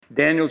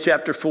Daniel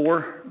chapter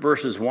 4,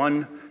 verses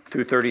 1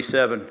 through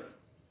 37.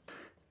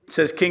 It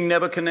says, King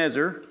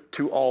Nebuchadnezzar,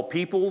 to all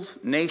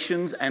peoples,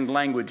 nations, and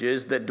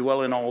languages that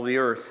dwell in all the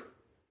earth,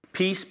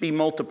 peace be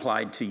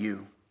multiplied to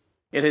you.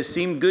 It has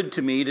seemed good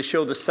to me to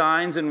show the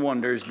signs and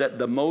wonders that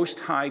the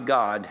Most High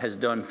God has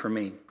done for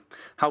me.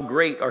 How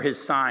great are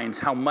his signs,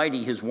 how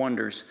mighty his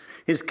wonders.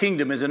 His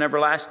kingdom is an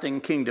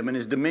everlasting kingdom, and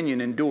his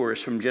dominion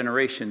endures from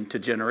generation to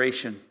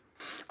generation.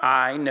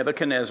 I,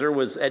 Nebuchadnezzar,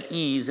 was at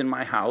ease in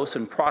my house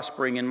and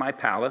prospering in my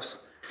palace,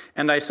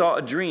 and I saw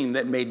a dream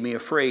that made me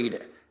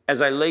afraid.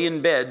 As I lay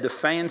in bed, the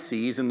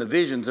fancies and the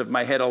visions of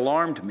my head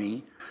alarmed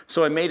me,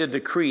 so I made a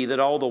decree that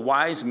all the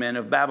wise men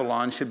of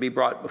Babylon should be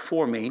brought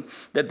before me,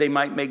 that they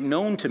might make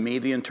known to me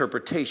the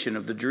interpretation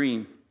of the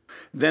dream.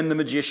 Then the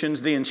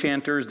magicians, the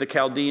enchanters, the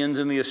Chaldeans,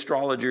 and the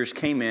astrologers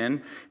came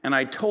in, and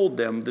I told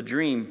them the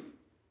dream,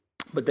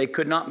 but they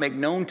could not make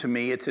known to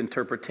me its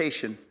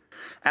interpretation.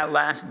 At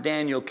last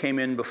Daniel came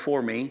in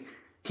before me,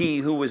 he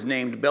who was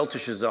named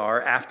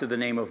Belteshazzar, after the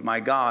name of my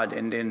God,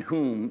 and in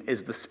whom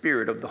is the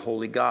spirit of the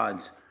holy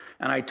gods.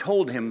 And I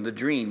told him the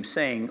dream,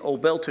 saying, O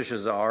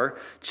Belteshazzar,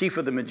 chief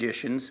of the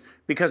magicians,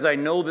 because I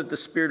know that the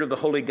spirit of the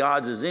holy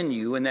gods is in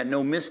you, and that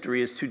no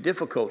mystery is too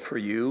difficult for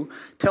you,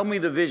 tell me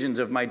the visions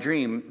of my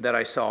dream that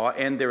I saw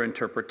and their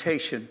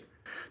interpretation.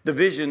 The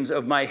visions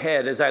of my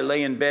head as I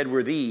lay in bed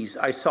were these.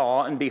 I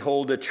saw, and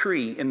behold, a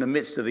tree in the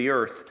midst of the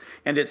earth,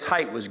 and its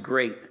height was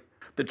great.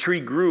 The tree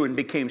grew and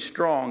became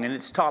strong, and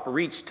its top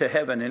reached to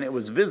heaven, and it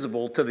was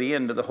visible to the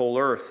end of the whole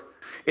earth.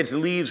 Its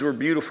leaves were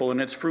beautiful, and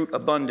its fruit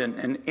abundant,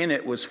 and in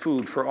it was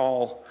food for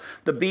all.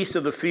 The beasts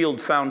of the field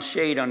found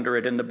shade under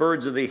it, and the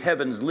birds of the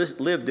heavens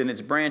lived in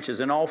its branches,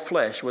 and all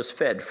flesh was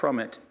fed from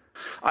it.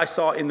 I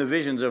saw in the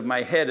visions of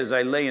my head as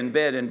I lay in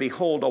bed, and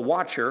behold, a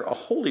watcher, a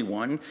holy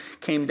one,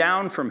 came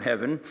down from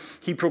heaven.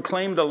 He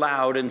proclaimed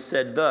aloud and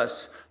said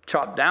thus,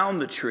 Chop down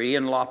the tree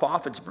and lop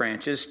off its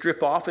branches,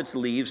 strip off its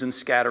leaves and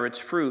scatter its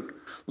fruit.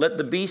 Let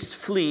the beasts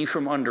flee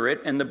from under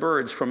it and the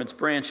birds from its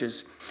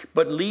branches.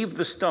 But leave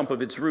the stump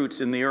of its roots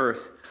in the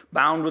earth,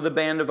 bound with a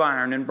band of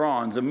iron and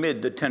bronze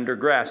amid the tender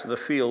grass of the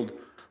field.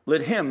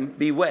 Let him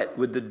be wet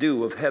with the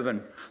dew of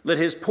heaven. Let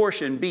his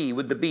portion be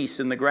with the beasts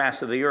in the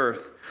grass of the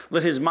earth.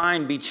 Let his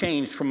mind be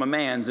changed from a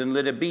man's, and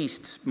let a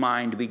beast's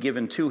mind be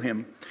given to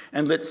him.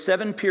 And let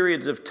 7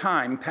 periods of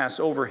time pass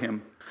over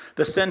him.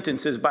 The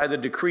sentence is by the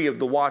decree of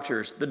the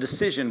watchers, the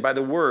decision by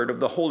the word of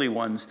the holy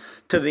ones,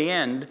 to the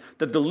end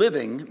that the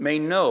living may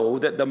know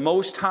that the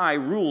Most High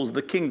rules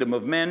the kingdom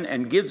of men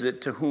and gives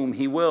it to whom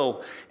he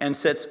will, and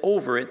sets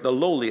over it the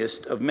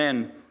lowliest of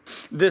men.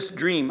 This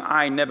dream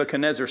I,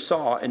 Nebuchadnezzar,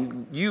 saw,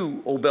 and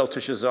you, O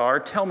Belteshazzar,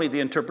 tell me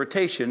the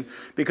interpretation,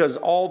 because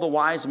all the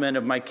wise men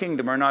of my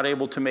kingdom are not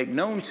able to make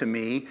known to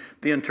me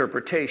the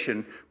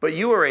interpretation. But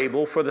you are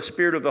able, for the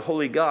spirit of the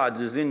holy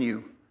gods is in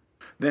you.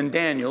 Then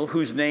Daniel,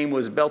 whose name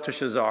was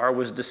Belteshazzar,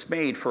 was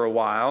dismayed for a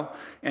while,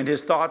 and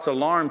his thoughts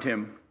alarmed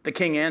him. The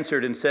king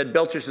answered and said,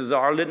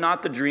 Belteshazzar, let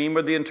not the dream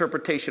or the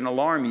interpretation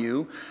alarm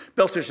you.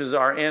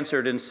 Belteshazzar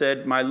answered and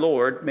said, My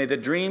lord, may the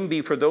dream be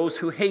for those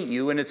who hate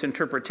you, and its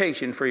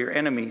interpretation for your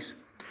enemies.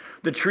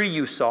 The tree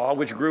you saw,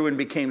 which grew and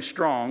became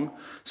strong,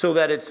 so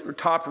that its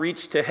top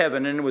reached to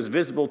heaven and was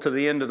visible to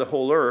the end of the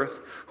whole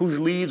earth, whose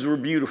leaves were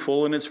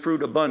beautiful and its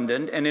fruit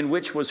abundant, and in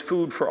which was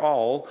food for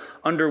all,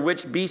 under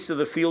which beasts of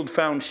the field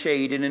found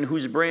shade, and in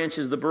whose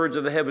branches the birds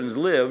of the heavens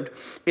lived,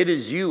 it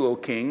is you, O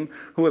king,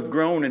 who have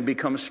grown and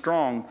become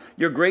strong.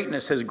 Your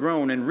greatness has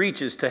grown and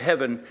reaches to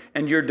heaven,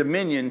 and your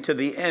dominion to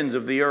the ends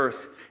of the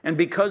earth. And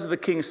because the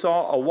king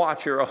saw a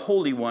watcher, a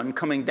holy one,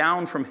 coming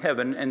down from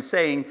heaven and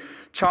saying,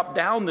 Chop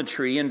down the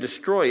tree and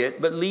destroy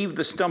it, but leave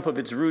the stump of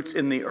its roots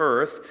in the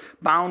earth,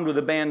 bound with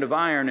a band of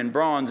iron and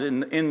bronze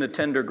in the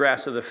tender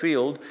grass of the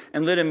field,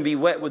 and let him be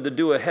wet with the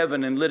dew of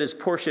heaven, and let his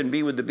portion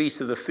be with the beasts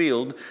of the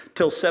field,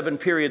 till 7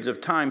 periods of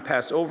time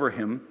pass over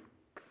him.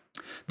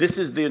 This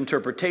is the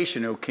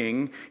interpretation, O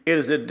king. It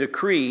is a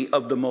decree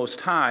of the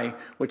Most High,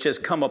 which has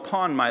come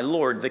upon my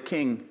lord the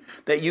king,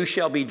 that you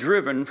shall be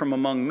driven from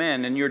among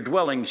men, and your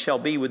dwelling shall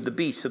be with the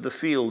beasts of the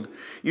field.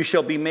 You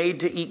shall be made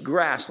to eat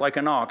grass like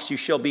an ox. You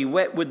shall be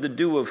wet with the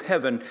dew of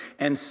heaven,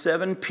 and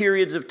 7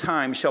 periods of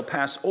time shall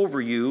pass over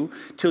you,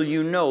 till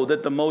you know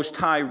that the Most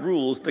High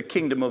rules the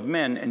kingdom of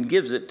men and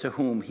gives it to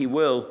whom he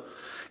will.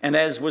 And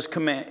as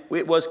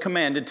it was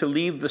commanded to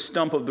leave the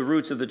stump of the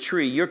roots of the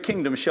tree, your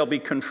kingdom shall be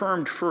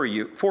confirmed for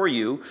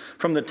you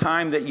from the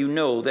time that you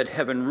know that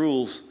heaven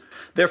rules.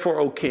 Therefore,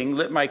 O king,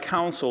 let my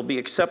counsel be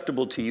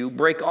acceptable to you.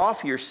 Break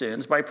off your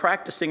sins by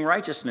practicing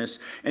righteousness,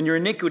 and your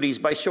iniquities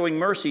by showing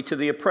mercy to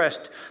the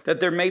oppressed, that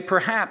there may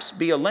perhaps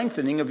be a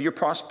lengthening of your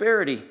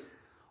prosperity.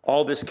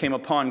 All this came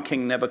upon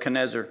King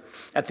Nebuchadnezzar.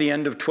 At the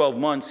end of 12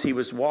 months, he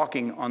was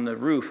walking on the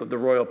roof of the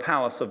royal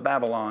palace of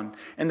Babylon.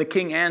 And the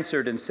king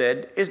answered and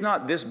said, Is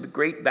not this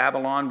great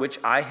Babylon, which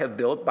I have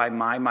built by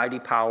my mighty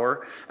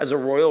power, as a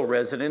royal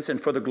residence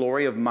and for the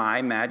glory of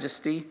my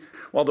majesty?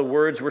 While the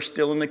words were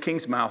still in the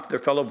king's mouth, there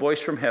fell a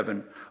voice from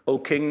heaven, O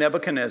King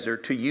Nebuchadnezzar,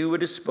 to you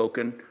it is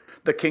spoken.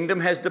 The kingdom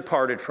has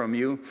departed from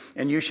you,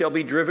 and you shall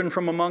be driven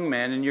from among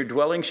men, and your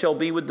dwelling shall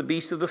be with the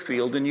beasts of the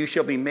field, and you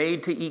shall be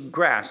made to eat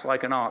grass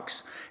like an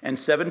ox. And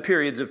 7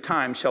 periods of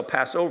time shall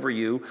pass over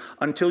you,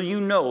 until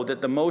you know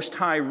that the Most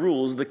High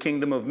rules the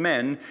kingdom of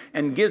men,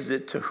 and gives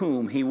it to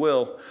whom he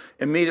will.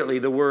 Immediately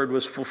the word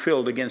was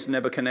fulfilled against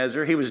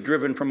Nebuchadnezzar. He was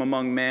driven from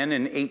among men,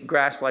 and ate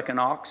grass like an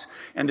ox,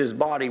 and his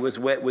body was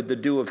wet with the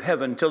dew of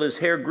heaven, till his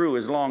hair grew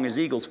as long as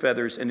eagle's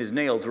feathers, and his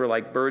nails were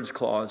like birds'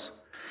 claws.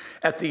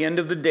 At the end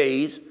of the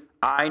days,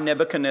 I,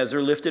 Nebuchadnezzar,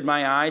 lifted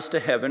my eyes to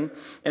heaven,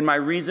 and my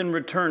reason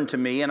returned to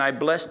me, and I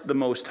blessed the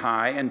Most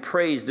High, and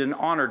praised and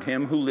honored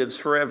him who lives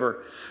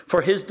forever.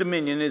 For his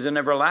dominion is an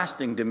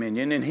everlasting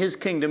dominion, and his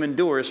kingdom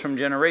endures from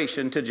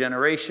generation to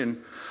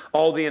generation.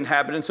 All the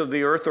inhabitants of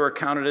the earth are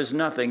accounted as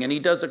nothing, and he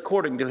does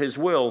according to his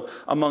will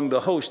among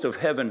the host of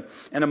heaven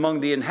and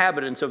among the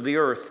inhabitants of the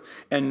earth.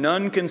 And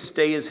none can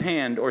stay his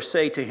hand or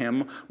say to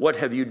him, "What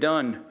have you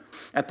done?"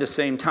 At the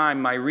same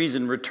time, my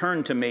reason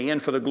returned to me,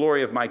 and for the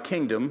glory of my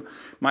kingdom,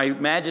 my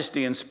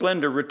majesty and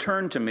splendor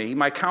returned to me.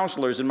 My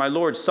counselors and my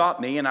lords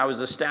sought me, and I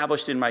was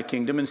established in my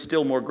kingdom, and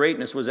still more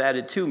greatness was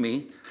added to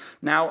me.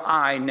 Now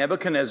I,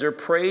 Nebuchadnezzar,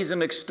 praise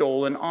and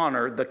extol and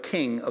honor the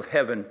King of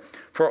heaven.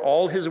 For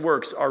all his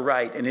works are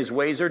right, and his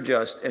ways are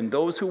just, and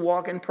those who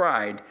walk in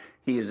pride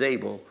he is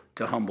able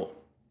to humble.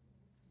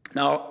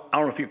 Now, I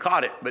don't know if you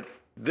caught it, but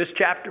this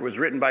chapter was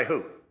written by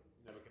who?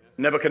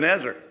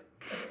 Nebuchadnezzar.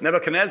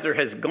 Nebuchadnezzar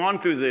has gone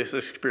through this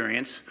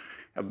experience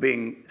of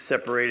being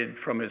separated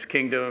from his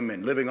kingdom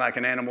and living like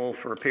an animal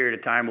for a period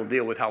of time. We'll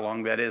deal with how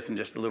long that is in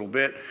just a little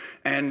bit.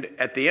 And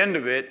at the end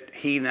of it,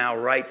 he now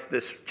writes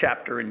this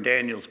chapter in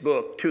Daniel's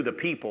book to the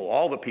people,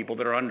 all the people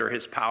that are under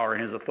his power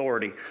and his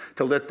authority,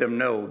 to let them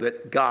know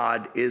that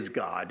God is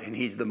God and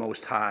he's the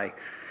Most High.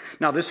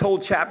 Now, this whole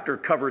chapter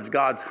covers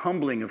God's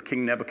humbling of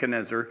King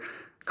Nebuchadnezzar,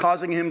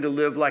 causing him to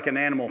live like an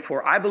animal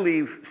for, I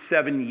believe,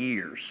 7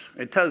 years.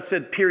 It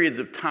said periods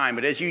of time,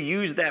 but as you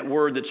use that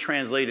word that's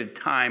translated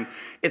time,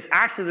 it's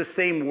actually the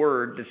same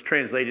word that's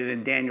translated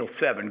in Daniel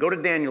 7. Go to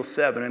Daniel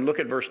 7 and look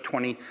at verse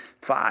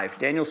 25.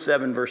 Daniel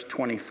 7, verse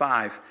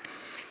 25.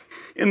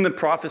 In the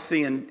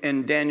prophecy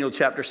in Daniel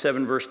chapter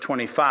 7, verse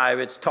 25,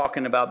 it's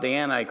talking about the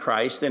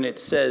Antichrist, and it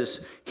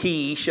says,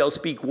 "He shall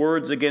speak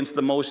words against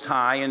the Most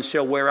High, and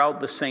shall wear out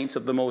the saints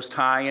of the Most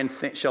High, and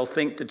shall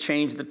think to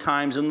change the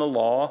times in the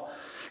law.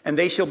 And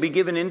they shall be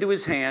given into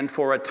his hand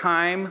for a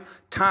time,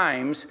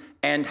 times,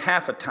 and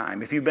half a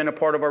time." If you've been a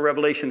part of our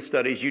Revelation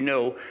studies, you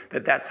know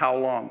that that's how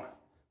long?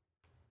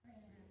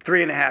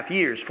 3.5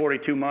 years,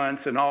 42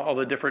 months, and all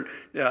the different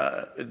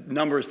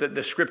numbers that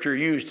the scripture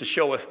used to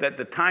show us that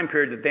the time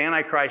period that the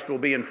Antichrist will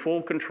be in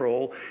full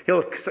control.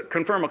 He'll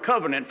confirm a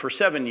covenant for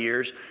 7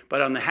 years,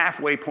 but on the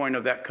halfway point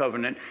of that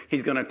covenant,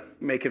 he's going to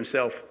make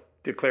himself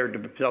declared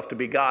himself to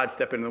be God,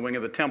 step into the wing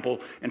of the temple,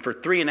 and for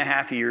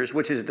 3.5 years,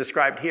 which is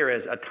described here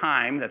as a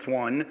time, that's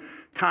one,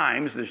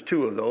 times, there's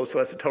 2 of those, so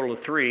that's a total of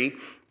 3,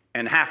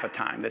 and half a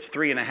time, that's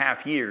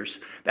 3.5 years.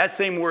 That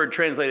same word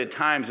translated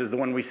times is the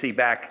one we see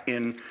back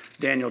in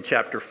Daniel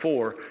chapter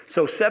 4.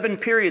 So 7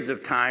 periods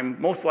of time,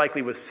 most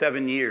likely was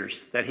 7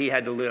 years that he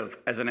had to live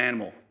as an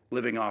animal,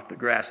 living off the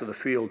grass of the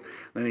field.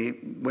 Then he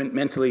went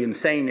mentally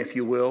insane, if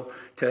you will,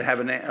 to have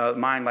a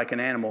mind like an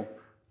animal.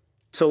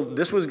 So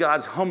this was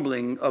God's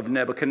humbling of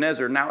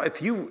Nebuchadnezzar. Now,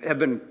 if you have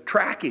been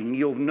tracking,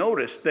 you'll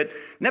notice that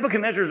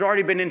Nebuchadnezzar's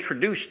already been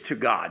introduced to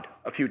God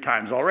a few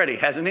times already,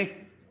 hasn't he?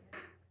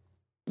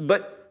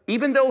 But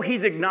even though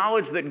he's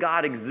acknowledged that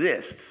God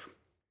exists,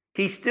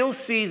 he still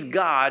sees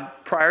God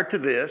prior to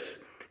this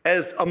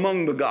as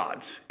among the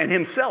gods, and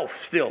himself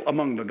still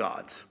among the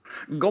gods.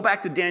 Go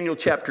back to Daniel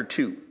chapter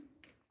 2.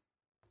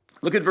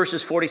 Look at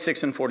verses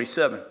 46 and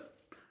 47.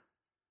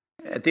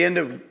 At the end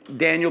of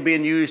Daniel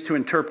being used to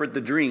interpret the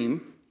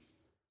dream,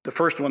 the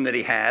first one that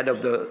he had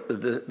of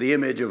the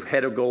image of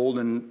head of gold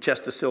and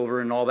chest of silver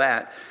and all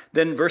that.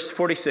 Then verse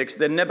 46,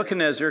 then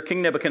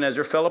King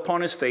Nebuchadnezzar fell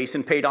upon his face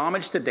and paid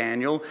homage to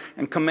Daniel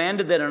and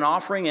commanded that an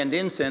offering and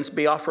incense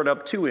be offered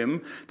up to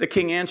him. The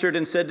king answered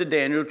and said to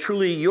Daniel,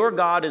 "Truly your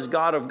God is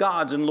God of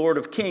gods and Lord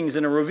of kings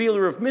and a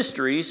revealer of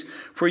mysteries,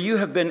 for you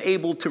have been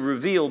able to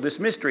reveal this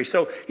mystery."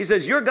 So he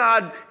says, your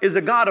God is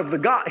a God of the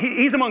God.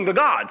 He's among the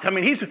gods. I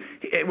mean,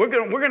 we're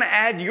going to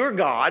add your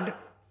God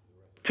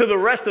to the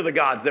rest of the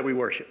gods that we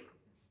worship.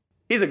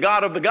 He's a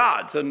God of the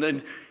gods.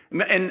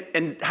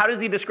 And how does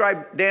he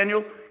describe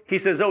Daniel? He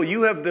says, oh,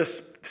 you have the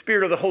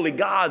spirit of the holy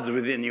gods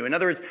within you. In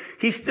other words,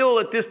 he's still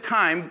at this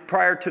time,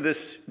 prior to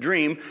this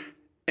dream,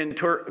 and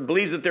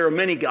believes that there are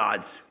many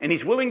gods. And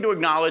he's willing to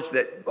acknowledge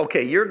that,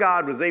 okay, your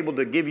God was able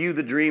to give you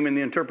the dream and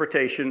the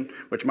interpretation,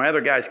 which my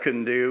other guys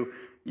couldn't do.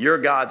 Your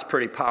God's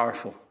pretty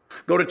powerful.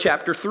 Go to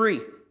chapter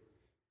 3.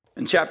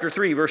 In chapter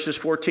 3, verses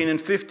 14 and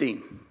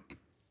 15.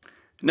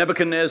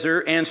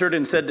 Nebuchadnezzar answered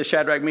and said to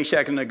Shadrach,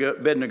 Meshach, and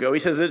Abednego, he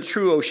says, "It's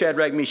true, O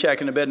Shadrach,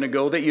 Meshach, and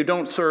Abednego, that you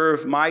don't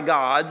serve my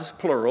gods,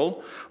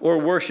 plural, or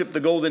worship the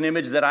golden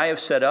image that I have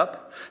set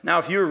up. Now,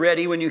 if you're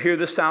ready, when you hear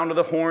the sound of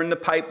the horn, the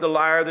pipe, the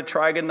lyre, the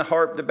trigon, the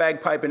harp, the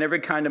bagpipe, and every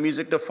kind of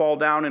music to fall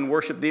down and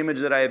worship the image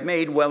that I have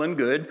made, well and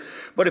good.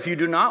 But if you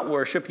do not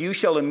worship, you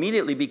shall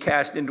immediately be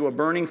cast into a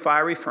burning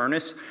fiery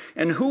furnace.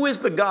 And who is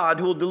the God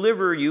who will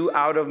deliver you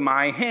out of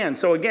my hand?"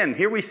 So again,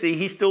 here we see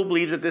he still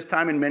believes at this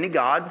time in many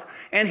gods,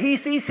 and he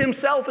sees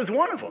himself as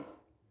one of them.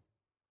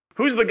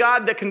 Who's the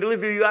God that can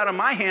deliver you out of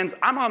my hands?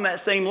 I'm on that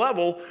same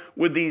level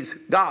with these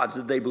gods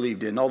that they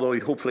believed in, although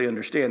you hopefully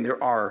understand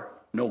there are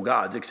no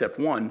gods except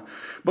one.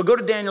 But go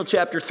to Daniel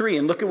chapter 3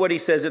 and look at what he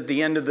says at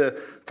the end of the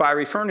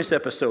fiery furnace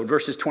episode,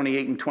 verses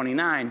 28 and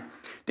 29.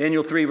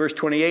 Daniel 3, verse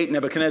 28,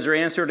 Nebuchadnezzar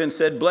answered and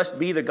said, "Blessed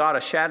be the God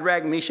of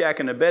Shadrach,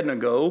 Meshach, and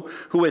Abednego,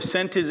 who has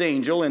sent his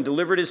angel and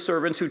delivered his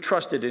servants who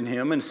trusted in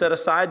him and set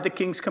aside the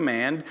king's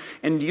command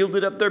and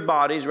yielded up their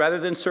bodies rather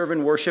than serve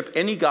and worship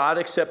any god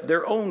except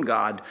their own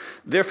God.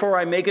 Therefore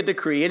I make a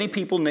decree, any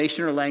people,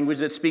 nation, or language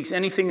that speaks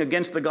anything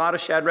against the God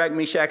of Shadrach,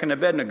 Meshach, and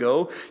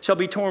Abednego shall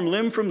be torn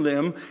limb from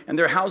limb and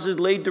their houses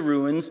laid to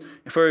ruins,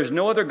 for there is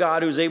no other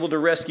God who is able to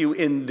rescue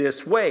in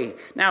this way."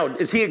 Now,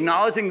 is he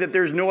acknowledging that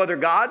there's no other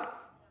God?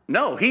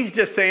 No, he's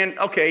just saying,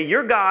 okay,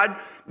 your God,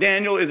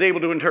 Daniel, is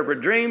able to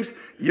interpret dreams.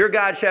 Your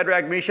God,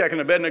 Shadrach, Meshach,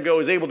 and Abednego,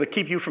 is able to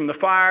keep you from the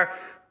fire.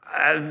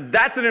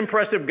 That's an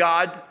impressive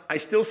God. I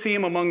still see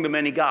him among the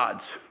many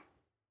gods.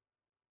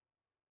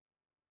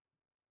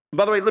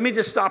 By the way, let me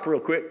just stop real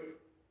quick.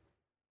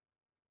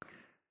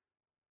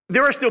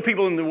 There are still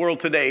people in the world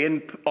today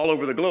and all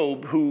over the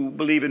globe who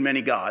believe in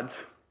many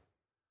gods.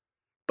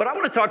 But I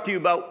want to talk to you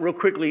about, real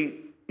quickly,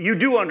 you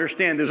do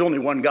understand there's only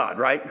one God,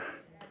 right?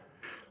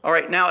 All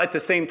right, now at the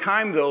same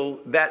time, though,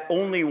 that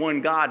only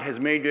one God has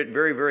made it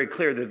very, very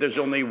clear that there's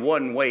only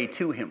one way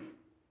to him.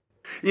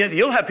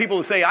 You'll have people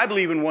who say, I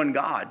believe in one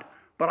God,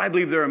 but I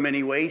believe there are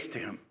many ways to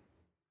him.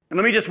 And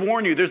let me just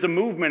warn you, there's a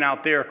movement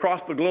out there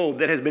across the globe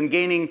that has been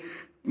gaining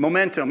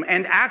momentum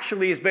and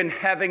actually has been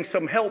having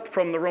some help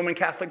from the Roman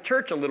Catholic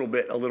Church a little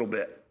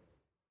bit.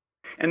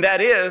 And that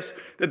is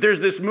that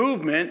there's this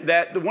movement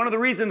that one of the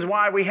reasons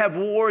why we have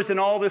wars and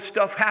all this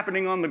stuff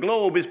happening on the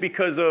globe is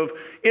because of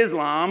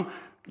Islam,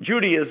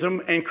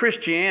 Judaism, and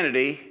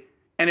Christianity.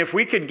 And if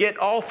we could get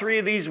all three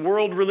of these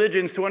world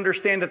religions to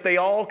understand that they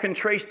all can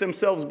trace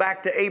themselves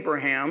back to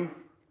Abraham,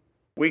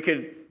 we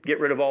could get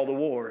rid of all the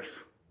wars.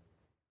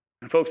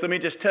 And folks, let me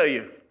just tell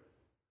you,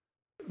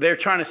 they're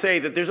trying to say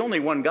that there's only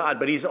one God,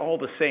 but he's all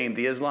the same.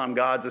 The Islam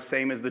God's the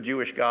same as the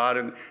Jewish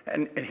God.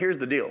 And here's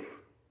the deal.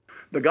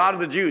 The God of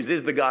the Jews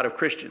is the God of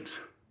Christians.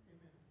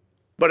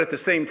 But at the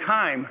same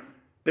time,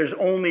 there's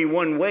only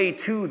one way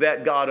to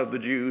that God of the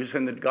Jews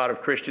and the God of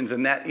Christians,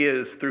 and that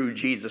is through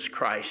Jesus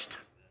Christ.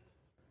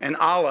 And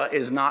Allah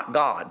is not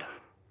God.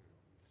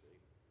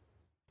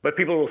 But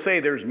people will say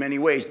there's many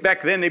ways.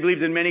 Back then they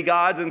believed in many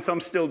gods, and some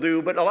still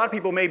do, but a lot of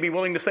people may be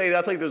willing to say,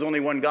 I believe there's only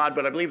one God,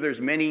 but I believe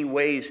there's many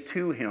ways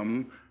to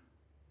him.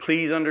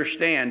 Please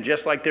understand,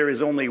 just like there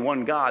is only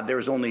one God, there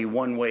is only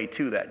one way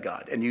to that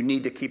God. And you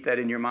need to keep that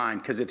in your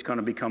mind because it's going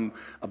to become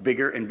a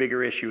bigger and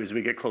bigger issue as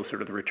we get closer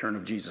to the return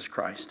of Jesus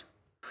Christ.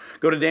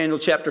 Go to Daniel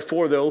chapter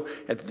 4, though,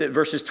 at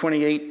verses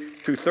 28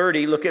 through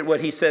 30. Look at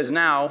what he says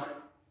now.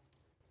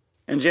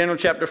 In Daniel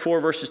chapter 4,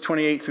 verses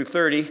 28 through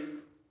 30, it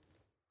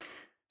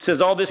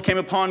says, "All this came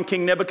upon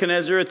King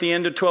Nebuchadnezzar at the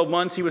end of 12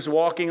 months. He was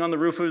walking on the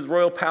roof of his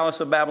royal palace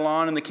of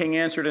Babylon, and the king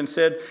answered and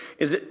said,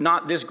 Is it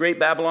not this great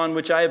Babylon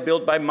which I have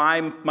built by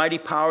my mighty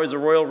power as a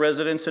royal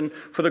residence and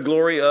for the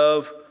glory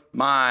of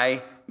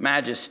my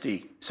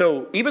majesty?"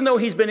 So even though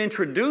he's been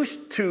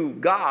introduced to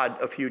God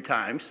a few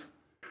times,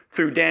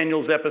 through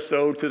Daniel's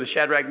episode, through the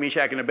Shadrach,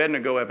 Meshach, and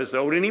Abednego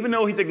episode. And even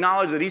though he's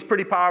acknowledged that he's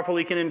pretty powerful,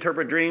 he can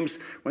interpret dreams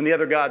when the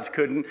other gods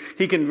couldn't.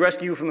 He can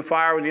rescue you from the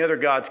fire when the other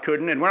gods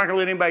couldn't. And we're not going to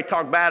let anybody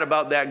talk bad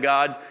about that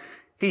God.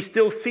 He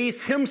still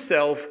sees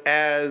himself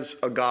as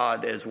a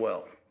God as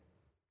well.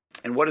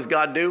 And what does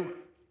God do?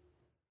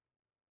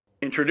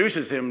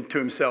 Introduces him to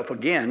himself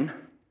again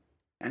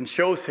and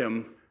shows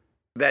him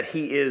that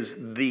he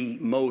is the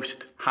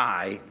Most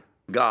High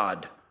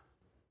God.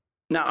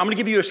 Now, I'm going to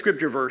give you a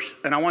scripture verse,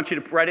 and I want you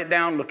to write it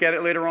down, look at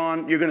it later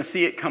on. You're going to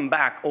see it come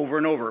back over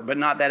and over, but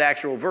not that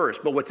actual verse.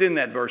 But what's in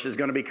that verse is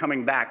going to be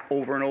coming back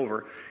over and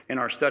over in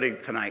our study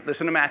tonight.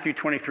 Listen to Matthew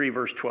 23,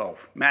 verse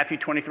 12. Matthew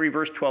 23,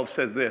 verse 12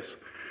 says this,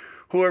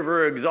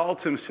 "Whoever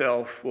exalts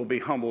himself will be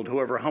humbled.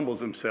 Whoever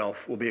humbles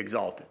himself will be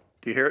exalted."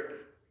 Do you hear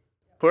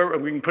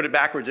it? We can put it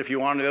backwards if you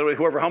want. The other way,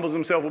 whoever humbles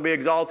himself will be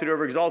exalted.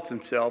 Whoever exalts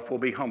himself will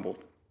be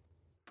humbled.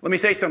 Let me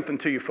say something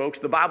to you, folks.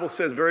 The Bible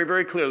says very,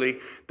 very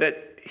clearly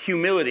that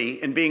humility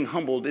and being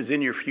humbled is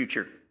in your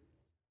future.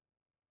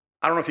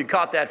 I don't know if you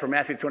caught that from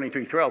Matthew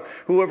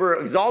 23:12. Whoever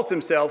exalts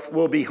himself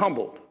will be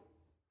humbled.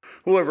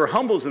 Whoever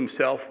humbles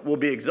himself will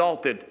be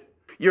exalted.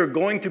 You're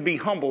going to be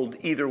humbled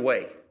either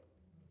way.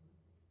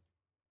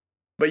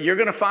 But you're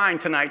going to find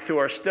tonight through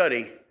our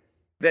study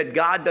that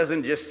God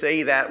doesn't just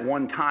say that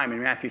one time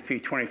in Matthew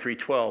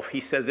 23:12. He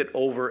says it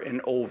over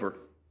and over.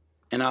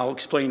 And I'll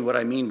explain what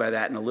I mean by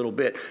that in a little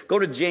bit. Go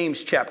to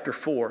James chapter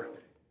 4.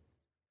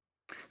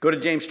 Go to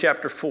James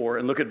chapter 4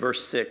 and look at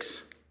verse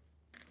 6.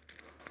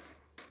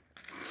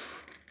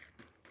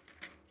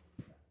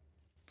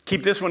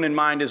 Keep this one in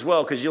mind as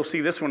well, because you'll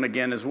see this one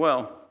again as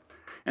well.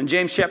 And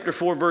James chapter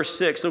 4, verse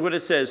 6, look what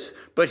it says.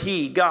 But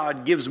he,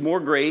 God, gives more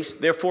grace.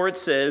 Therefore it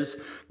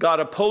says, God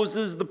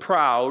opposes the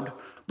proud,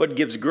 but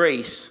gives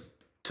grace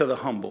to the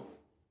humble.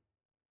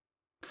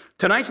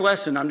 Tonight's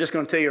lesson, I'm just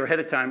going to tell you ahead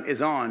of time,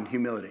 is on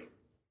humility.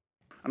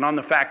 And on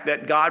the fact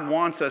that God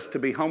wants us to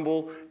be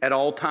humble at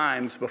all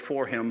times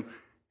before him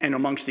and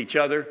amongst each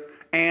other.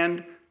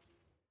 And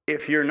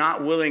if you're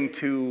not willing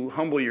to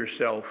humble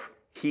yourself,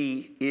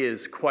 he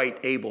is quite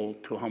able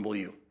to humble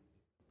you.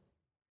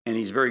 And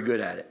he's very good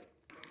at it.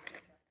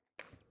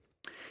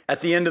 At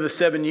the end of the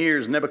 7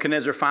 years,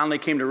 Nebuchadnezzar finally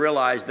came to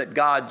realize that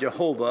God,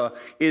 Jehovah,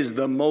 is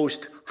the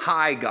most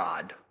high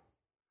God.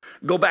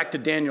 Go back to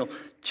Daniel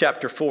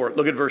chapter 4.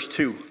 Look at verse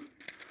 2.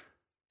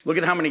 Look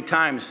at how many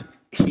times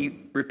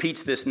he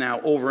repeats this now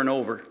over and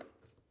over.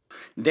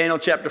 Daniel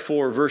chapter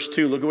 4, verse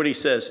 2, look at what he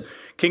says.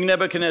 King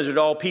Nebuchadnezzar,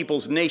 to all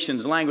peoples,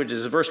 nations,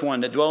 languages, verse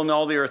 1, that dwell in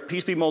all the earth,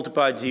 peace be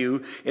multiplied to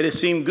you. It has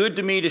seemed good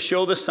to me to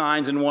show the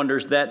signs and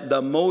wonders that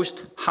the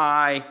Most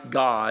High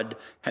God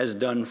has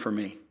done for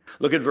me.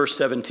 Look at verse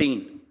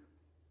 17.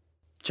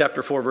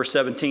 Chapter 4, verse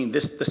 17. The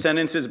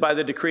sentence is by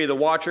the decree of the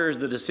watchers,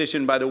 the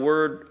decision by the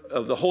word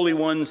of the holy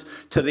ones,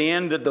 to the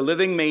end that the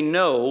living may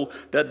know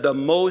that the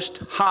Most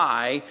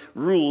High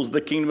rules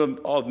the kingdom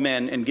of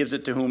men and gives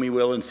it to whom he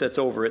will and sets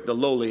over it the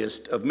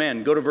lowliest of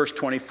men. Go to verse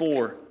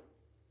 24.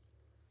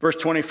 Verse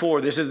 24,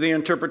 this is the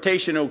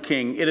interpretation, O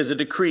king. It is a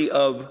decree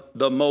of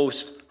the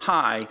Most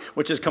High,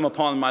 which has come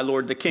upon my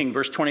lord the king.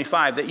 Verse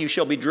 25, that you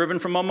shall be driven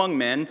from among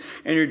men,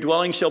 and your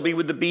dwelling shall be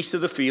with the beasts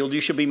of the field.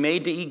 You shall be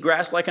made to eat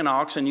grass like an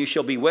ox, and you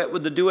shall be wet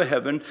with the dew of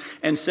heaven,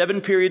 and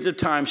 7 periods of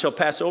time shall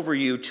pass over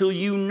you, till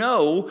you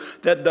know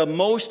that the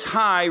Most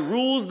High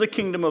rules the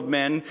kingdom of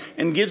men,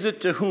 and gives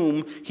it to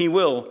whom he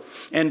will.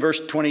 And verse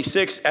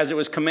 26, as it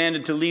was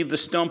commanded to leave the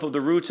stump of the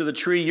roots of the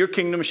tree, your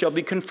kingdom shall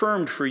be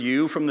confirmed for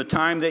you from the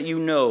time that you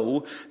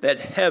know that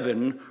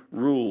heaven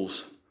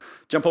rules.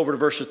 Jump over to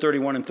verses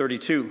 31 and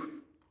 32.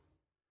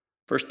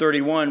 Verse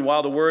 31,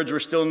 while the words were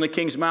still in the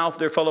king's mouth,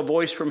 there fell a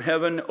voice from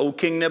heaven, O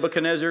King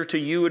Nebuchadnezzar, to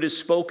you it is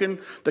spoken,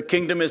 the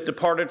kingdom is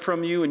departed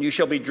from you, and you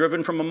shall be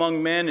driven from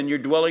among men, and your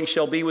dwelling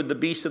shall be with the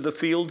beasts of the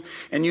field,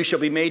 and you shall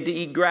be made to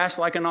eat grass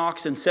like an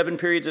ox, and 7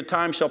 periods of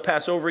time shall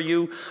pass over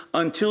you,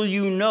 until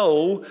you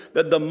know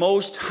that the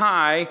Most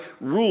High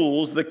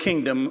rules the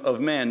kingdom of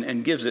men,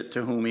 and gives it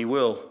to whom he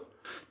will.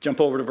 Jump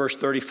over to verse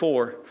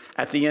 34.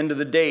 At the end of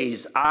the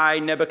days, I,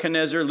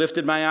 Nebuchadnezzar,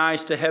 lifted my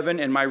eyes to heaven,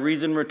 and my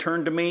reason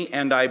returned to me,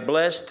 and I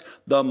blessed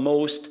the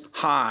Most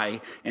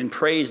High, and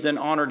praised and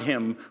honored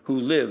him who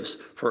lives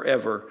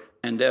forever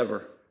and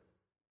ever.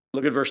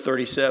 Look at verse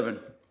 37.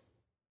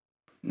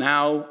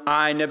 Now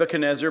I,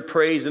 Nebuchadnezzar,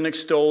 praise and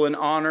extol and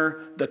honor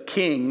the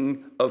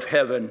King of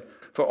heaven,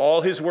 for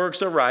all his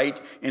works are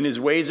right, and his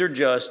ways are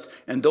just,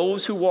 and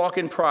those who walk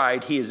in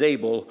pride he is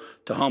able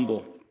to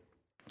humble.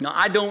 Now,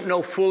 I don't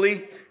know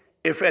fully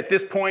if at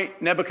this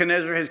point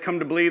Nebuchadnezzar has come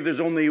to believe there's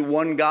only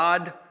one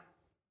God,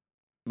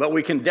 but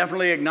we can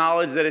definitely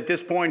acknowledge that at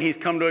this point he's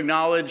come to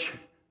acknowledge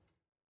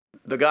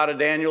the God of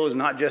Daniel is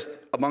not just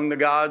among the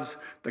gods.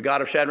 The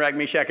God of Shadrach,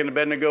 Meshach, and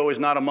Abednego is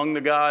not among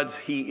the gods.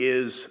 He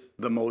is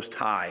the Most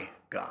High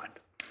God,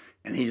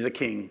 and he's the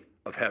King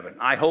of heaven.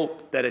 I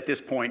hope that at this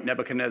point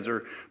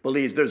Nebuchadnezzar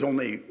believes there's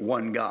only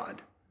one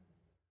God.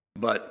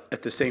 But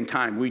at the same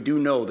time, we do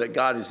know that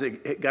God has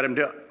got him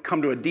to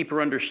come to a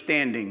deeper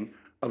understanding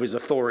of his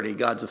authority,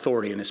 God's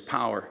authority and his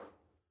power.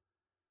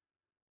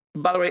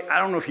 By the way, I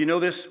don't know if you know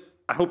this.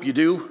 I hope you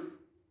do.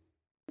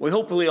 We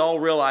hopefully all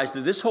realize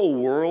that this whole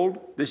world,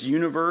 this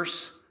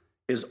universe,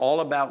 is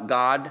all about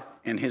God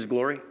and his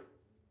glory.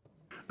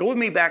 Go with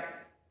me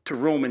back to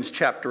Romans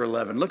chapter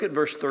 11. Look at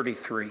verse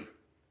 33.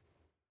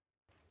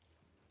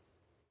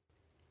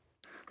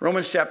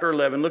 Romans chapter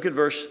 11, look at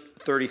verse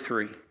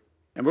 33.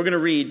 And we're going to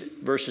read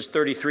verses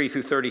 33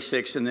 through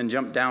 36 and then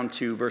jump down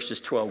to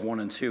verses 12, 1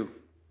 and 2.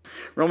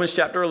 Romans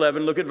chapter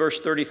 11, look at verse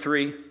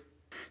 33. It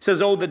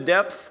says, oh, the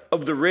depth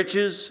of the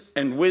riches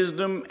and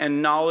wisdom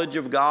and knowledge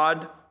of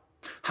God,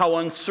 how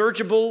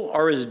unsearchable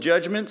are his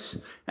judgments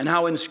and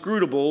how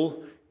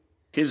inscrutable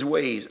his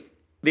ways.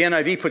 The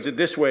NIV puts it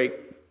this way,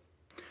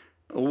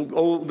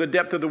 oh, the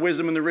depth of the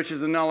wisdom and the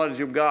riches and knowledge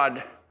of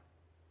God,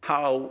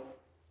 how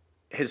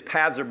his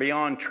paths are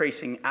beyond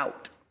tracing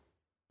out.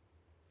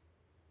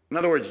 In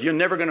other words, you're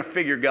never going to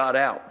figure God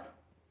out.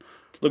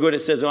 Look what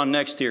it says on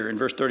next here in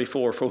verse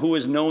 34. For who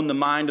has known the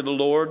mind of the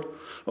Lord,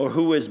 or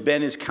who has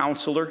been his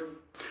counselor,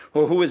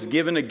 or who has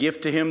given a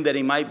gift to him that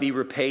he might be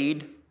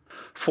repaid?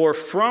 For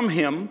from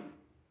him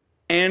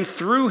and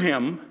through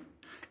him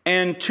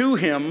and to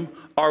him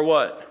are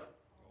what?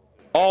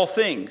 All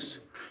things.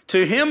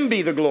 To him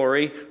be the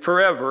glory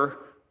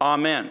forever.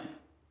 Amen.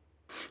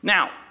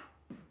 Now,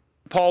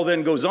 Paul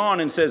then goes on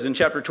and says in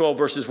chapter 12,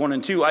 verses 1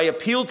 and 2, I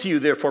appeal to you,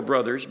 therefore,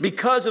 brothers,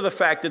 because of the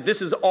fact that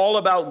this is all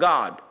about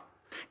God.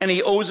 and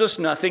he owes us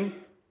nothing.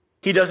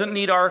 He doesn't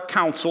need our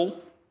counsel.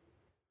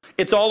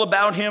 It's all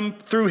about him,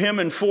 through him,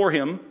 and for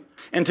him.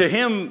 And to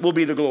him will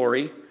be the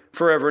glory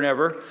forever and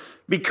ever.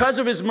 Because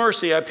of his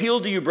mercy, I appeal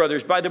to you,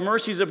 brothers, by the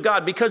mercies of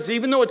God, because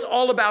even though it's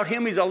all about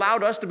him, he's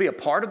allowed us to be a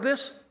part of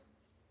this.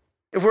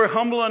 If we're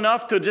humble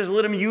enough to just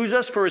let him use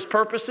us for his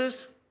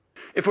purposes,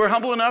 if we're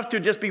humble enough to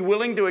just be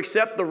willing to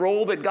accept the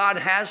role that God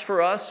has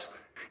for us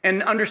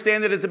and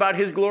understand that it's about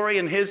his glory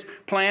and his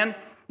plan.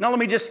 Now let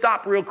me just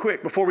stop real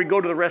quick before we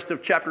go to the rest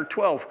of chapter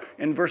 12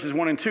 in verses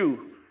 1 and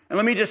 2. And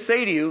let me just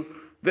say to you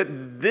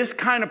that this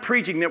kind of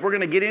preaching that we're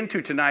going to get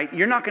into tonight,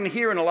 you're not going to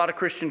hear in a lot of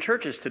Christian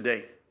churches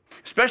today,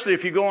 especially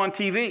if you go on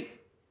TV.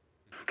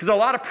 Because a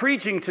lot of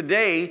preaching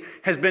today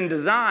has been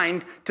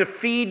designed to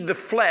feed the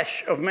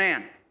flesh of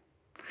man.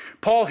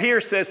 Paul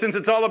here says, since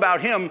it's all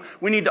about him,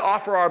 we need to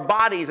offer our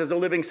bodies as a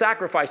living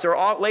sacrifice or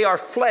lay our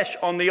flesh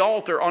on the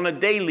altar on a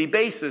daily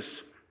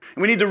basis.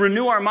 And we need to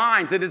renew our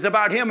minds that it's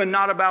about him and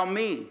not about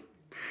me.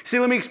 See,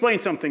 let me explain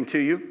something to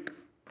you.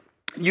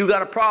 You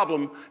got a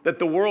problem that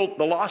the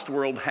lost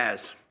world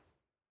has.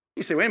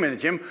 You say, wait a minute,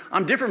 Jim,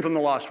 I'm different from the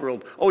lost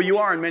world. Oh, you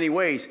are in many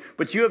ways,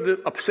 but you have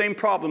the same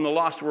problem the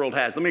lost world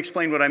has. Let me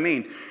explain what I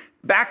mean.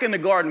 Back in the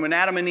garden when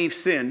Adam and Eve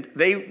sinned,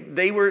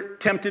 they were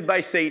tempted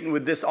by Satan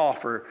with this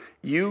offer.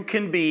 You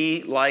can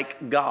be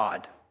like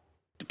God,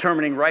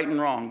 determining right and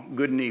wrong,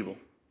 good and evil.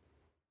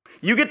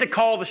 You get to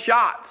call the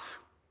shots.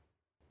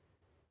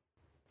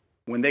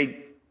 When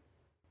they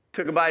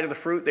took a bite of the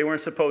fruit they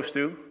weren't supposed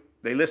to,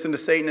 they listened to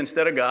Satan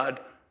instead of God,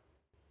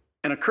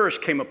 and a curse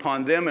came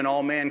upon them and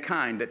all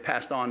mankind that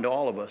passed on to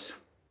all of us.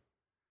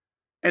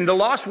 And the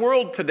lost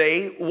world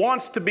today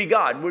wants to be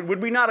God.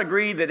 Would we not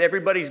agree that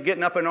everybody's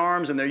getting up in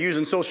arms and they're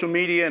using social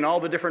media and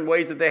all the different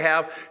ways that they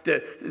have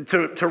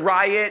to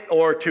riot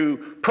or to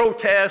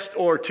protest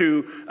or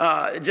to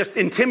just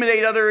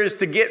intimidate others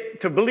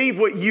to believe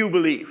what you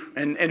believe?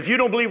 And if you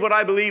don't believe what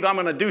I believe, I'm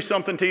going to do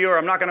something to you, or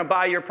I'm not going to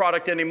buy your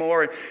product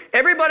anymore. And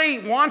everybody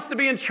wants to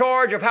be in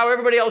charge of how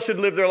everybody else should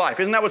live their life.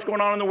 Isn't that what's going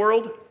on in the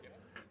world?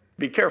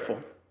 Be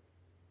careful.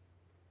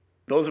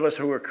 Those of us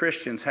who are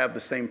Christians have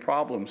the same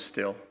problems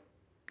still.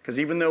 Because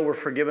even though we're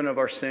forgiven of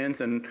our sins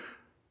and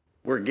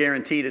we're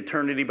guaranteed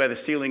eternity by the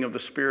sealing of the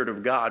Spirit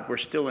of God, we're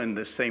still in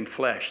the same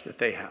flesh that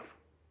they have.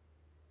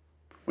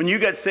 When you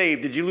got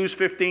saved, did you lose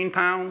 15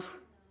 pounds?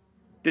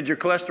 Did your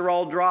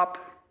cholesterol drop?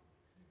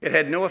 It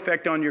had no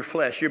effect on your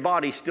flesh. Your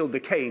body's still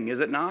decaying,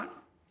 is it not?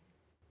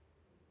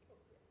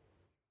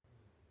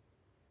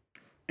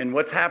 And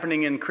what's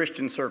happening in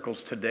Christian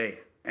circles today,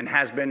 and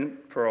has been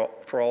for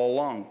all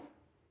along.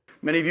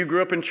 Many of you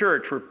grew up in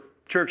church where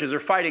churches are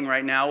fighting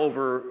right now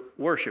over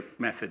worship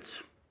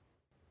methods.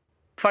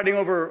 Fighting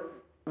over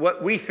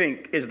what we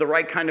think is the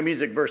right kind of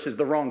music versus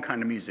the wrong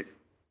kind of music.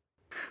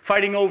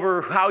 Fighting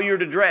over how you're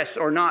to dress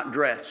or not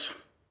dress.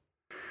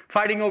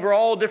 Fighting over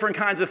all different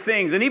kinds of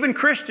things. And even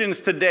Christians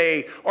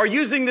today are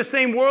using the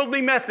same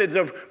worldly methods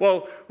of,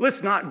 well,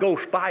 let's not go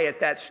buy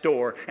at that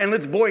store and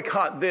let's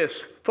boycott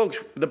this. Folks,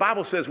 the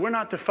Bible says we're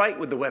not to fight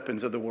with the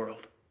weapons of the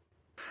world.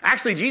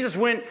 Actually, Jesus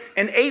went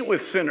and ate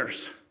with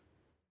sinners.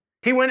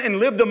 He went and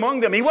lived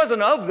among them. He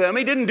wasn't of them.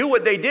 He didn't do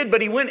what they did,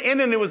 but he went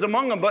in and it was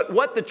among them. But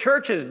what the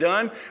church has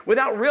done,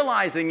 without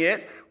realizing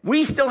it,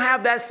 we still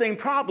have that same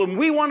problem.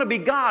 We want to be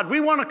God. We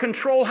want to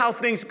control how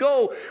things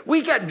go.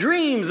 We got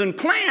dreams and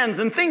plans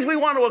and things we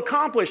want to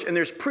accomplish. And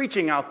there's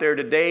preaching out there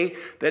today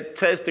that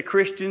says to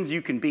Christians,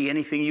 you can be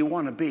anything you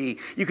want to be.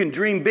 You can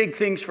dream big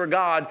things for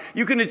God.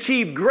 You can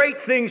achieve great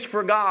things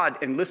for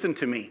God. And listen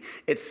to me,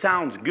 it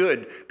sounds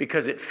good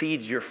because it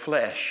feeds your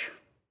flesh.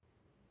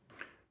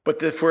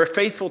 But if we're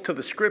faithful to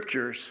the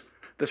scriptures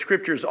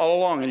all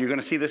along, and you're going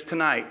to see this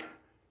tonight,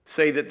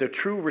 say that the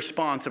true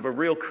response of a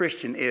real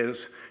Christian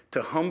is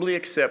to humbly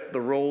accept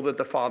the role that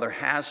the Father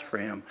has for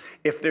him.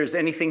 If there's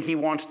anything he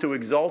wants to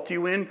exalt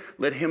you in,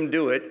 let him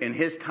do it in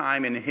his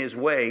time and in his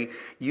way.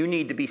 You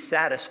need to be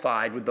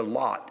satisfied with the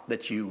lot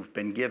that you've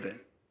been given.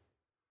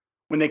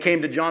 When they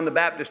came to John the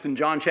Baptist in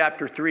John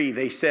chapter 3,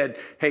 they said,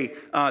 hey,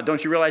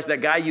 don't you realize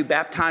that guy you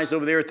baptized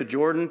over there at the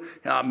Jordan?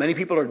 Many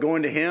people are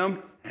going to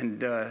him.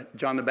 And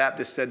John the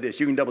Baptist said this.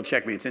 You can double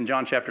check me. It's in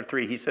John chapter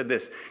 3. He said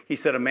this. He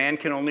said, a man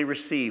can only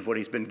receive what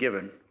he's been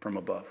given from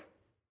above.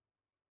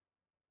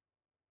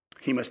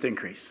 He must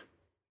increase.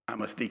 I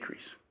must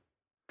decrease.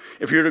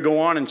 If you're to go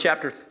on in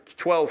chapter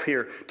 12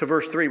 here to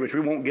verse 3, which we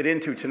won't get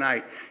into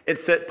tonight,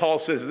 Paul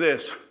says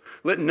this.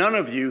 Let none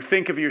of you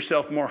think of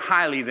yourself more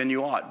highly than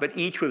you ought, but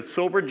each with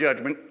sober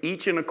judgment,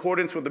 each in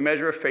accordance with the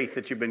measure of faith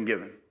that you've been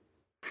given.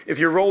 If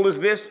your role is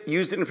this,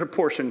 use it in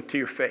proportion to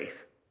your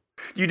faith.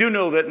 You do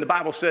know that the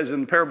Bible says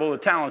in the parable of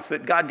the talents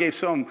that God gave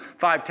some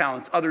 5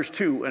 talents, others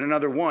 2, and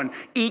another 1,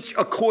 each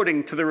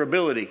according to their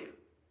ability.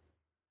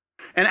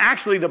 And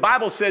actually, the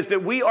Bible says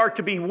that we are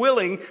to be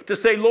willing to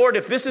say, Lord,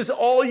 if this is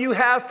all you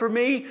have for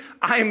me,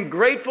 I am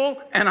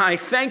grateful and I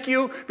thank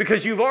you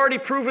because you've already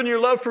proven your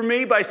love for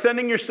me by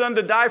sending your son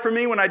to die for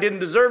me when I didn't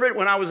deserve it,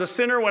 when I was a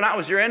sinner, when I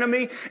was your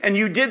enemy, and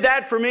you did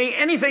that for me.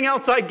 Anything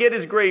else I get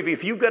is gravy.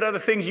 If you've got other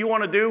things you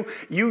want to do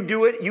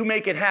it, you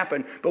make it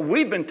happen. But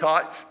we've been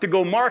taught to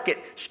go market,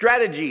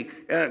 strategy,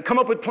 come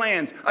up with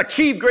plans,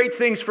 achieve great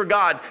things for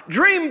God,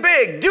 dream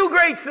big, do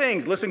great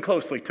things. Listen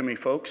closely to me,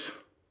 folks.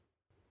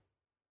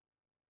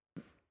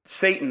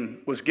 Satan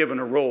was given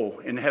a role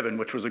in heaven,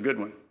 which was a good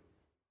one.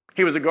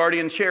 He was a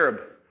guardian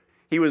cherub.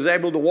 He was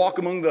able to walk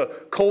among the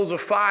coals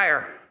of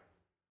fire,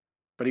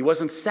 but he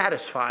wasn't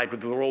satisfied with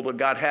the role that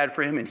God had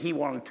for him, and he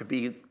wanted to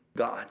be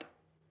God.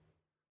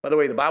 By the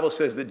way, the Bible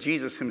says that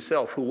Jesus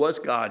himself, who was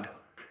God,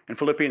 in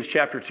Philippians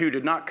chapter 2,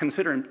 did not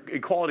consider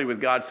equality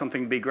with God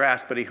something to be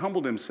grasped, but he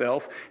humbled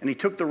himself, and he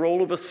took the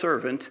role of a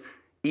servant,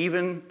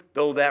 even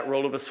though that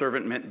role of a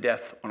servant meant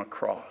death on a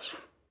cross.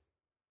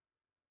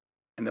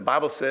 And the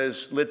Bible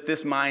says, let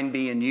this mind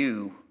be in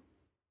you,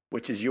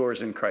 which is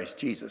yours in Christ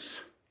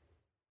Jesus.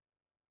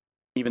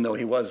 Even though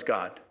he was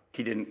God,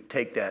 he didn't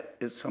take that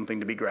as something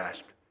to be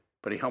grasped,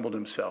 but he humbled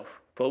himself.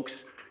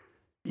 Folks,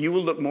 you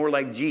will look more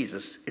like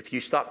Jesus if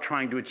you stop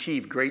trying to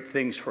achieve great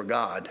things for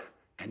God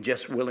and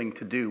just willing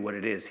to do what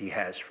it is he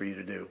has for you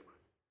to do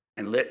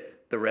and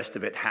let the rest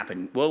of it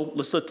happen. Well,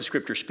 let's let the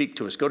scripture speak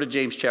to us. Go to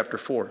James chapter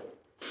 4.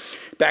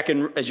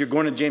 As you're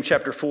going to James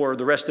chapter 4,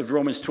 the rest of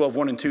Romans 12,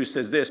 1 and 2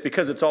 says this: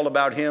 because it's all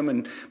about him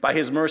and by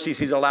his mercies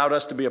he's allowed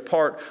us to be a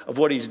part of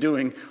what he's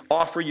doing.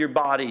 Offer your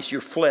bodies, your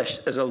flesh,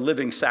 as a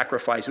living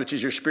sacrifice, which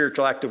is your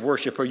spiritual act of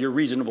worship or your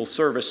reasonable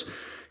service.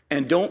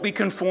 And don't be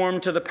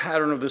conformed to the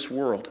pattern of this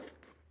world,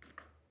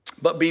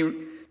 but be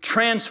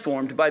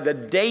transformed by the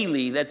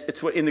daily,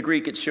 it's what in the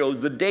Greek it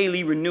shows, the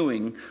daily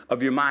renewing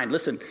of your mind.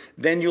 Listen,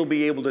 then you'll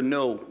be able to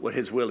know what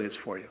his will is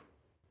for you.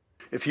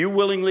 If you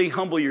willingly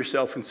humble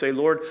yourself and say,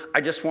 Lord,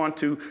 I just want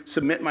to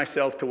submit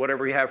myself to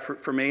whatever you have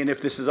for me, and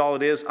if this is all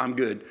it is, I'm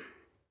good,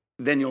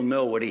 then you'll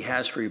know what he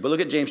has for you. But look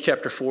at James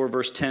chapter 4,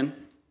 verse 10.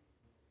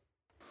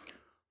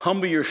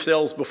 Humble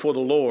yourselves before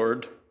the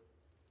Lord,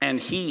 and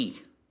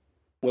he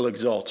will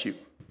exalt you.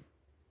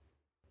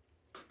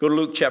 Go to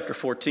Luke chapter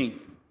 14.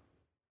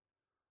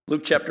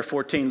 Luke chapter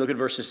 14, look at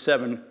verses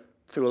 7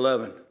 through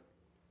 11.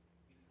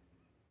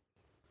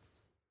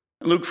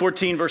 Luke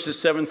 14, verses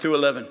 7 through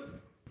 11.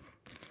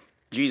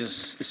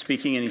 Jesus is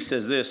speaking and he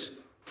says this.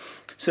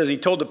 It says he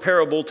told a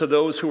parable to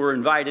those who were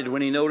invited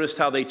when he noticed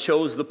how they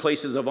chose the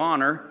places of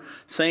honor,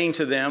 saying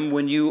to them,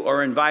 when you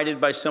are invited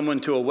by someone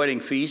to a wedding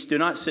feast, do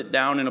not sit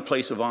down in a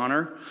place of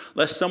honor,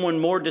 lest someone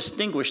more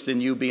distinguished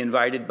than you be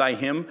invited by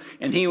him,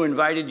 and he who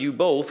invited you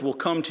both will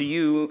come to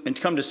you and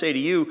come to say to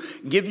you,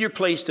 give your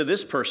place to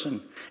this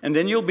person, and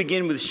then you'll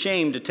begin with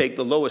shame to take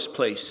the lowest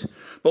place.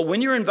 But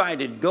when you're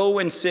invited, go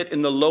and sit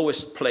in the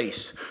lowest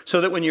place,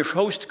 so that when your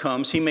host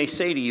comes, he may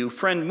say to you,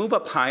 friend, move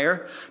up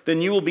higher,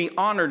 then you will be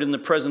honored in the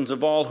presence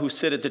of all who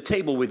sit at the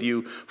table with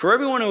you. For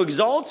everyone who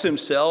exalts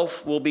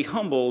himself will be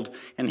humbled,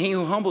 and he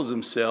who humbles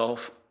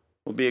himself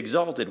will be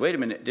exalted. Wait a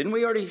minute, didn't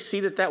we already see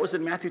that was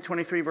in Matthew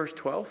 23, verse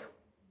 12?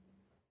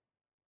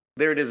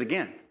 There it is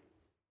again.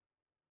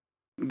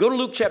 Go to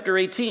Luke chapter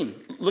 18.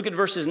 Look at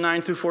verses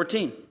 9 through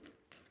 14.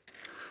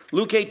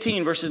 Luke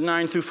 18, verses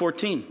 9 through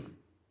 14.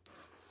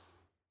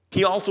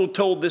 He also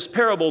told this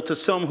parable to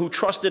some who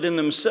trusted in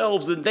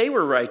themselves that they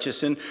were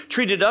righteous and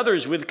treated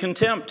others with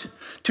contempt.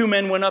 2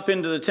 men went up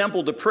into the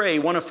temple to pray,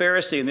 one a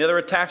Pharisee and the other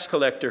a tax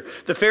collector.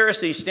 The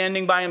Pharisee,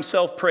 standing by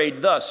himself, prayed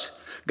thus,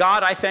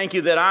 God, I thank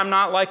you that I'm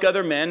not like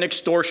other men,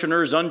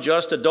 extortioners,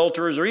 unjust,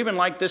 adulterers, or even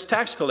like this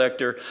tax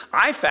collector.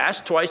 I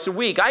fast twice a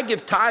week. I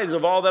give tithes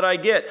of all that I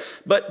get.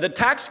 But the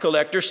tax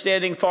collector,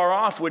 standing far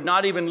off, would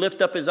not even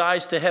lift up his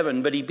eyes to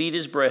heaven, but he beat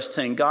his breast,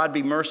 saying, God,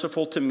 be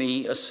merciful to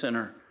me, a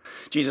sinner.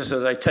 Jesus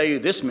says, I tell you,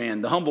 this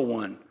man, the humble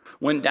one,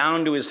 went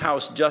down to his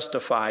house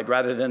justified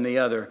rather than the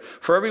other.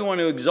 For everyone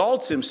who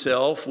exalts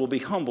himself will be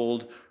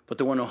humbled, but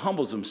the one who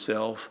humbles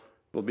himself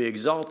will be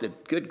exalted.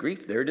 Good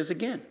grief, there it is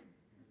again.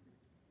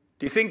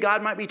 Do you think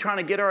God might be trying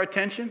to get our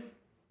attention?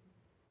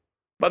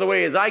 By the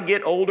way, as I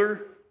get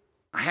older,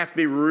 I have to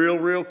be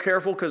real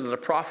careful because of the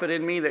prophet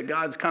in me that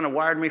God's kind of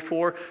wired me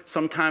for.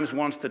 Sometimes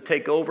wants to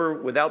take over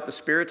without the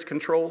Spirit's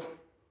control.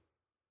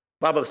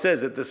 The Bible says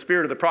that the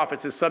spirit of the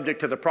prophets is subject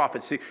to the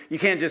prophets. See, you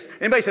can't just,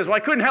 anybody says, well, I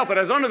couldn't help it. I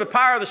was under the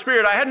power of the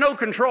Spirit. I had no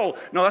control.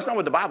 No, that's not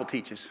what the Bible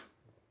teaches.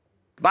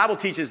 The Bible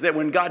teaches that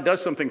when God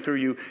does something through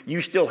you,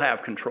 you still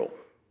have control.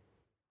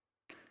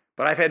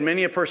 But I've had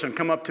many a person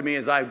come up to me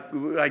as I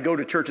go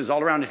to churches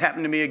all around. It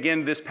happened to me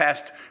again this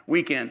past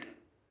weekend.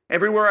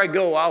 Everywhere I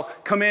go, I'll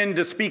come in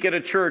to speak at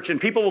a church,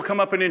 and people will come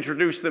up and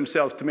introduce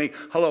themselves to me.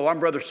 Hello, I'm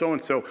Brother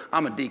So-and-so.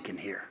 I'm a deacon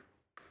here.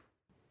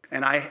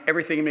 And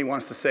everything in me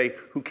wants to say,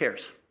 who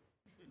cares?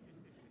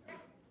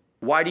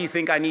 Why do you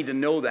think I need to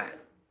know that?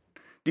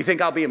 Do you think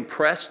I'll be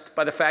impressed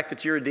by the fact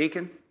that you're a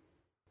deacon?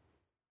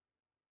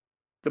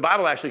 The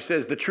Bible actually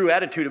says the true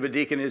attitude of a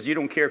deacon is you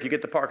don't care if you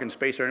get the parking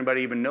space or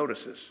anybody even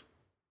notices.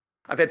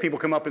 I've had people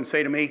come up and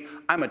say to me,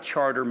 I'm a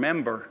charter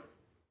member.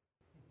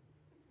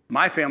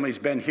 My family's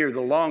been here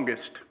the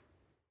longest.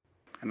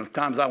 And at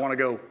times I want to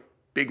go,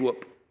 big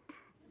whoop.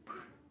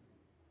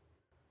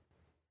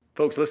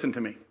 Folks, listen to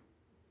me.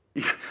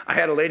 I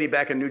had a lady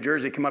back in New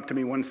Jersey come up to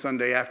me one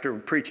Sunday after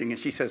preaching, and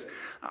she says,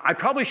 I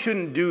probably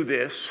shouldn't do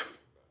this.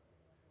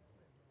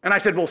 And I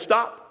said, well,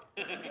 stop.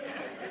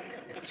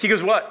 She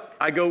goes, what?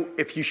 I go,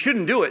 if you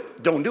shouldn't do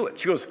it, don't do it.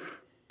 She goes,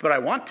 but I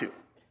want to.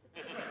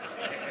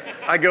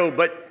 I go,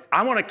 but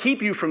I want to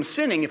keep you from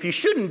sinning. If you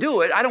shouldn't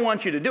do it, I don't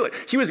want you to do it.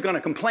 She was going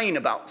to complain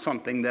about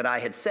something that I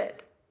had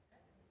said.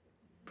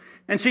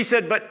 And she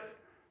said, but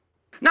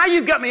now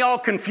you've got me all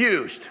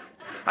confused.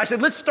 I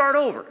said, let's start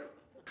over.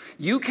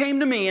 You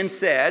came to me and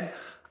said,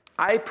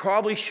 I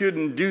probably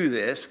shouldn't do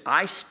this.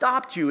 I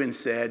stopped you and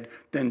said,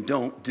 then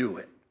don't do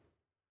it.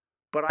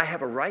 But I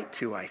have a right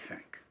to, I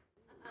think.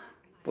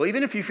 Well,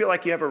 even if you feel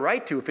like you have a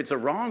right to, if it's a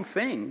wrong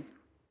thing,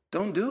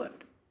 don't do it.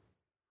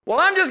 Well,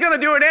 I'm just going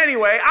to do it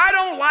anyway. I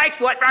don't like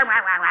what,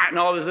 and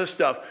all this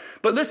stuff.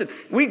 But listen,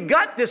 we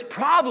got this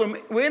problem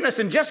in us,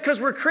 and just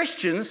because we're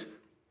Christians,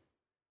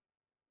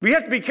 we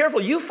have to be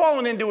careful. You've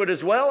fallen into it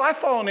as well. I've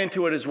fallen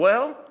into it as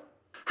well.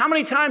 How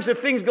many times have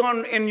things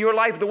gone in your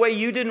life the way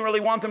you didn't really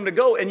want them to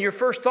go, and your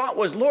first thought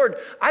was, Lord,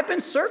 I've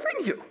been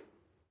serving you.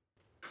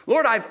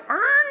 Lord, I've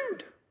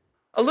earned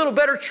a little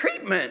better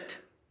treatment.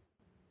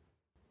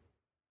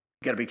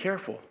 You got to be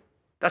careful.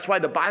 That's why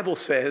the Bible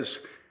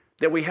says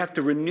that we have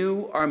to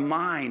renew our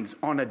minds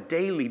on a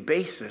daily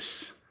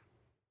basis.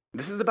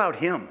 This is about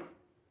Him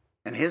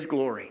and His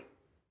glory,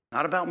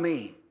 not about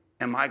me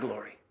and my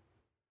glory.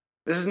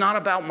 This is not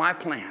about my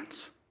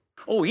plans.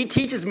 Oh, He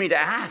teaches me to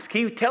ask.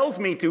 He tells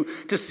me to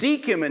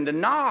seek Him and to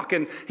knock.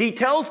 And He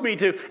tells me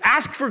to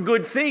ask for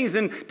good things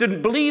and to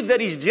believe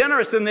that He's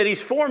generous and that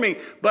He's for me.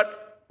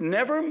 But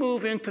never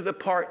move into the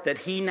part that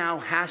He now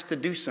has to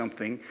do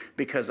something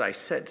because I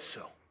said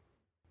so.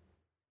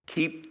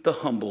 Keep the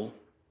humble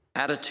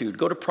attitude.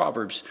 Go to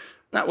Proverbs.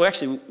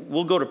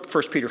 We'll go to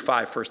 1 Peter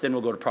 5 first, then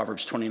we'll go to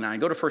Proverbs 29.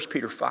 Go to 1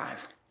 Peter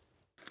 5.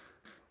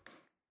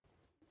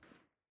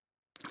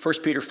 1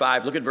 Peter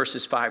 5, look at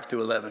verses 5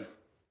 through 11.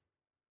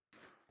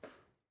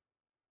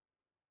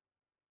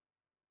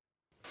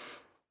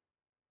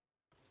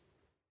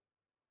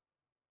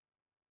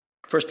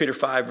 First Peter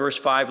 5, verse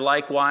 5,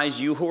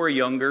 likewise, you who are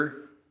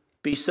younger,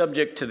 be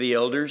subject to the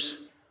elders.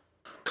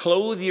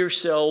 Clothe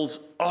yourselves,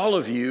 all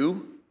of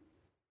you,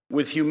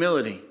 with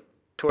humility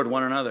toward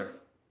one another.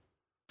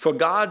 For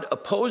God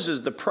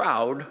opposes the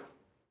proud,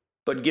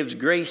 but gives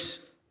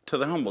grace to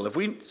the humble. Have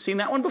we seen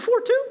that one before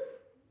too?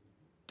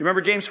 Do you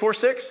remember James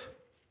 4:6?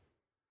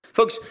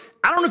 Folks,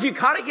 I don't know if you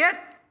caught it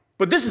yet,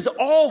 but this is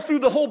all through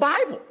the whole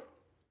Bible.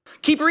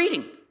 Keep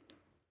reading.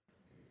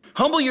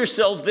 Humble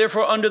yourselves,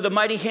 therefore, under the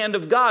mighty hand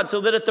of God, so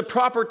that at the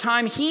proper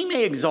time He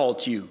may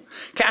exalt you,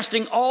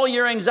 casting all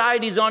your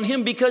anxieties on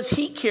Him because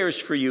He cares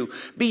for you.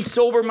 Be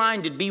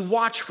sober-minded, be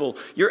watchful.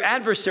 Your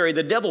adversary,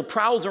 the devil,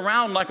 prowls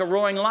around like a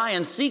roaring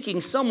lion, seeking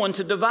someone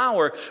to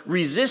devour.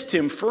 Resist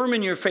him, firm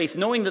in your faith,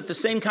 knowing that the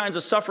same kinds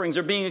of sufferings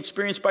are being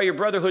experienced by your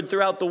brotherhood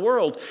throughout the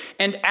world.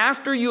 And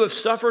after you have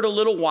suffered a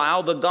little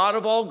while, the God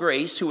of all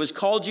grace, who has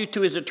called you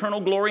to His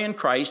eternal glory in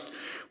Christ,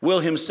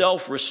 will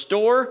Himself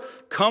restore,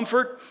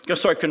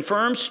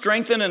 confirm,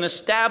 strengthen, and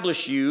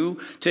establish you.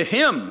 To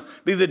Him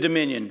be the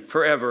dominion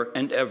forever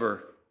and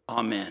ever.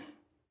 Amen.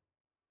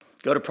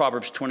 Go to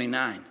Proverbs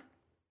 29.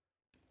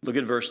 Look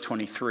at verse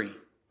 23.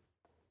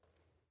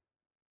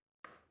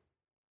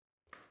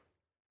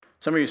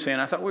 Some of you are saying,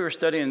 I thought we were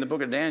studying the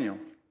book of Daniel.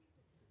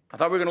 I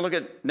thought we were going to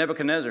look at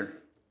Nebuchadnezzar.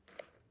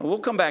 Well, we'll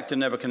come back to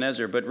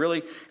Nebuchadnezzar, but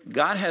really,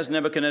 God has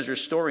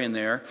Nebuchadnezzar's story in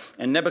there,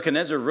 and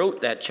Nebuchadnezzar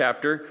wrote that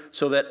chapter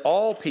so that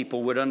all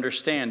people would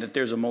understand that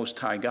there's a Most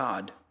High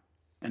God,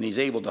 and He's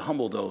able to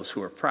humble those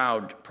who are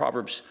proud.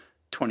 Proverbs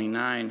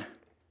 29,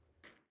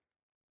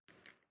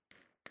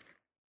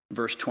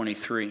 verse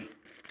 23.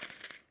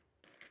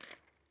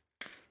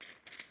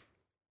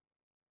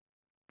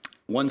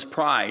 One's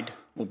pride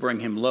will bring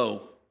him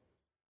low,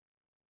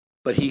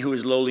 but he who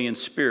is lowly in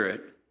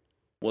spirit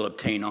will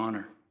obtain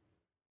honor.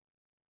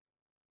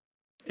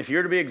 If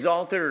you're to be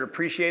exalted or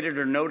appreciated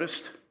or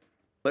noticed,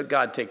 let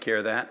God take care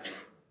of that.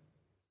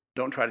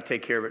 Don't try to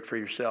take care of it for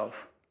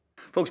yourself.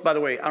 Folks, by the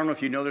way, I don't know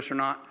if you know this or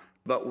not,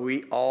 but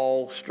we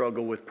all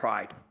struggle with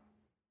pride.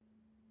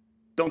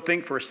 Don't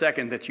think for a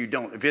second that you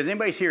don't. If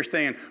anybody's here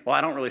saying, well,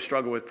 I don't really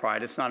struggle with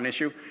pride, it's not an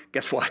issue,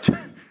 guess what?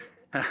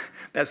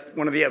 That's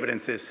one of the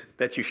evidences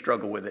that you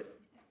struggle with it,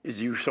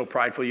 is you're so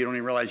prideful you don't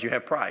even realize you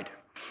have pride.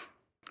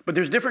 But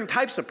there's different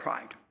types of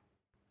pride.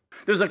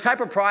 There's a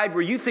type of pride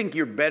where you think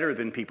you're better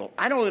than people.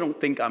 I really don't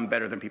think I'm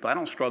better than people. I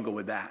don't struggle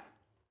with that.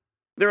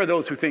 There are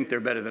those who think they're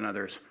better than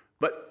others.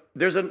 But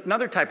there's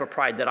another type of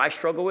pride that I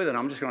struggle with, and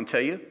I'm just going to tell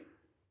you.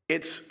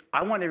 It's,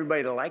 I want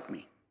everybody to like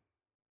me.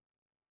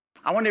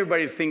 I want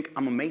everybody to think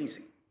I'm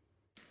amazing.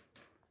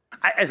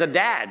 As a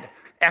dad,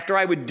 after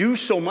I would do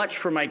so much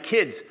for my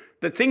kids,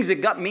 the things that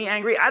got me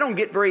angry, I don't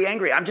get very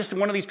angry. I'm just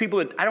one of these people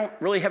that I don't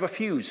really have a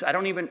fuse.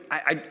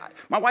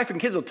 My wife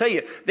and kids will tell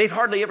you, they've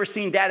hardly ever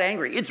seen dad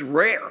angry. It's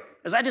rare,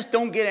 as I just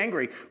don't get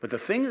angry. But the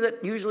things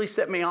that usually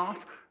set me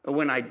off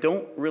when I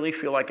don't really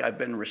feel like I've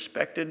been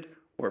respected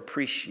or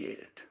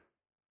appreciated.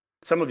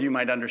 Some of you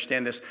might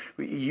understand this.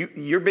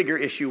 Your bigger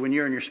issue when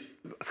you're in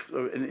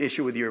an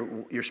issue with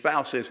your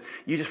spouse is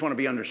you just want to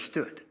be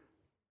understood.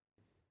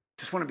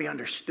 Just want to be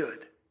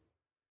understood.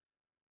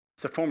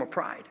 It's a form of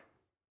pride.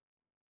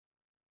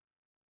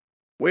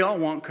 We all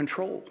want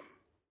control.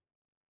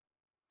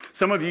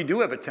 Some of you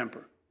do have a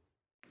temper.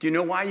 Do you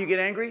know why you get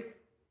angry?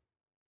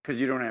 Because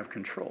you don't have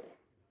control.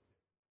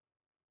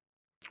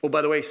 Oh,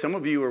 by the way, some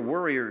of you are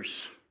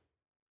worriers.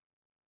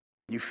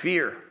 You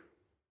fear.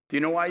 Do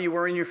you know why you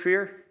worry and you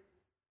fear?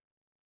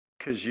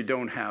 Because you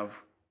don't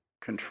have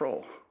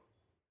control.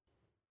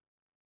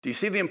 Do you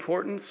see the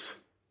importance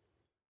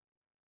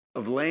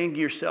of laying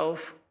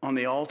yourself on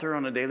the altar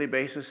on a daily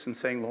basis and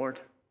saying, Lord,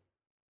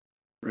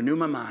 renew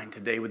my mind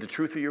today with the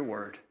truth of your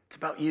word. It's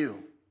about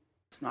you.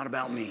 It's not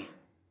about me.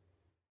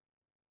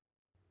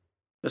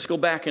 Let's go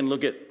back and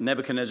look at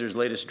Nebuchadnezzar's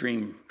latest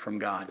dream from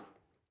God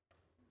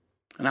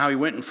and how he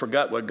went and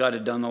forgot what God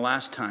had done the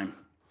last time.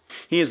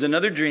 He has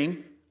another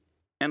dream,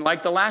 and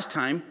like the last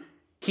time,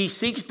 he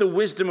seeks the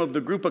wisdom of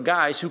the group of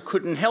guys who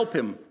couldn't help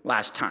him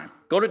last time.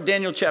 Go to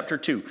Daniel chapter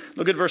 2.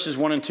 Look at verses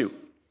 1 and 2.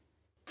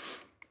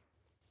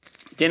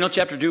 Daniel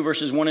chapter 2,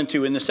 verses 1 and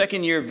 2. In the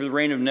second year of the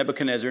reign of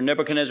Nebuchadnezzar,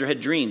 Nebuchadnezzar had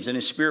dreams, and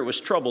his spirit was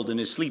troubled, and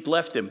his sleep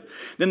left him.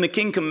 Then the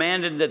king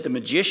commanded that the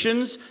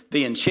magicians,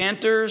 the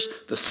enchanters,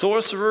 the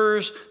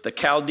sorcerers, the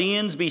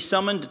Chaldeans be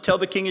summoned to tell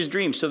the king his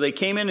dreams. So they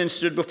came in and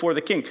stood before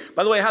the king.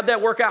 By the way, how'd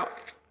that work out?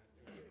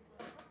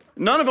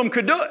 None of them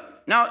could do it.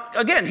 Now,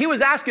 again, he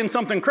was asking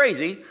something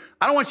crazy.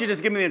 I don't want you to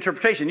just give me the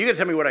interpretation. You got to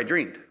tell me what I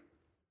dreamed.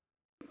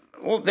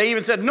 Well, they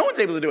even said no one's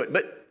able to do it.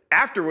 But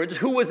afterwards,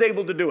 who was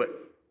able to do it?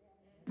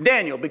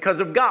 Daniel, because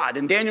of God.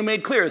 And Daniel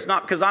made clear, it's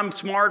not because I'm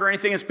smart or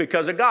anything, it's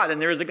because of God.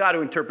 And there is a God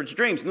who interprets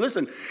dreams. And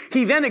listen,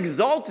 he then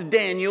exalts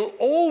Daniel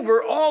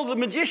over all the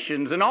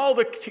magicians and all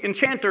the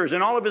enchanters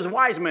and all of his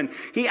wise men.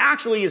 He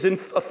actually is in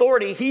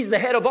authority. He's the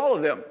head of all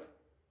of them.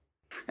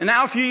 And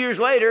now a few years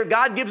later,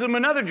 God gives him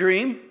another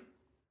dream.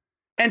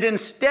 And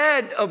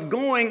instead of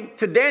going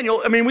to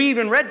Daniel, we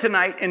even read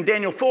tonight in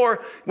Daniel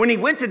 4, when he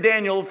went to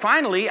Daniel,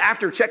 finally,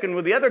 after checking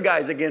with the other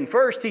guys again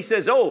first, he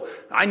says, oh,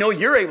 I know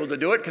you're able to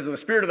do it because the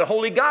spirit of the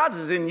holy gods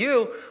is in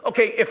you.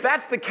 Okay, if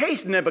that's the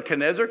case,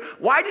 Nebuchadnezzar,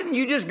 why didn't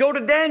you just go to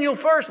Daniel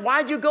first?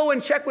 Why'd you go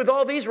and check with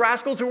all these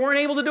rascals who weren't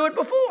able to do it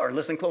before?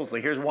 Listen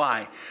closely, here's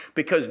why.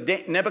 Because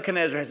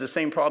Nebuchadnezzar has the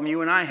same problem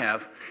you and I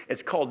have.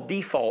 It's called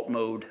default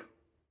mode.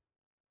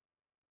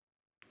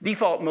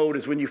 Default mode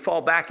is when you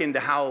fall back into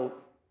how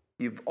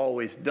you've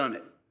always done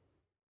it.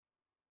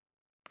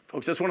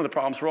 Folks, that's one of the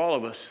problems for all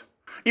of us.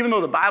 Even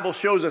though the Bible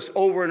shows us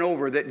over and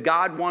over that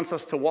God wants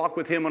us to walk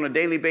with him on a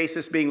daily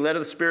basis, being led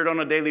of the Spirit on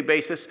a daily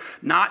basis,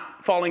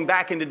 not falling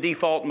back into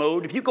default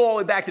mode. If you go all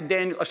the way back to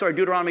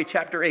Deuteronomy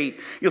chapter 8,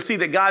 you'll see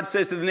that God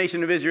says to the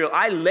nation of Israel,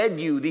 I led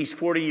you these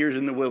 40 years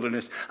in the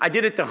wilderness. I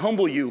did it to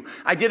humble you.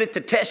 I did it to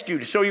test you,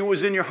 to show you what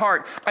was in your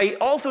heart. I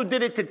also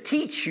did it to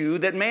teach you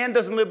that man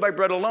doesn't live by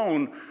bread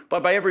alone,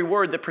 but by every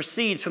word that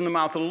proceeds from the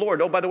mouth of the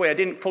Lord. Oh, by the way, I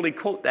didn't fully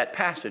quote that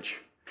passage.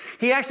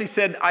 He actually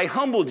said, I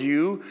humbled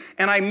you,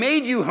 and I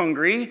made you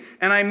hungry,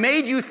 and I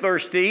made you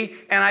thirsty,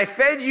 and I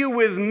fed you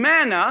with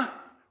manna,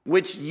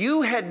 which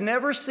you had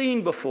never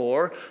seen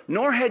before,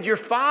 nor had your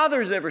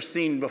fathers ever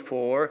seen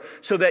before,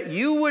 so that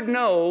you would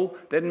know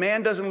that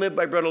man doesn't live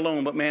by bread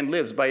alone, but man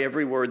lives by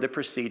every word that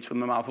proceeds from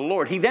the mouth of the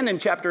Lord. He then in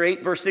chapter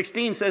 8, verse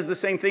 16 says the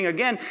same thing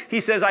again. He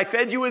says, I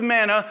fed you with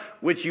manna,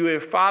 which your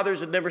fathers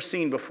had never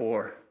seen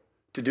before,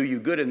 to do you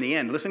good in the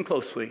end. Listen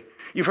closely.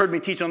 You've heard me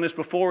teach on this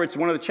before. It's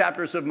one of the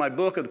chapters of my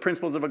book of the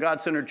Principles of a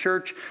God-Centered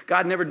Church.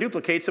 God never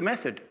duplicates a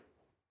method.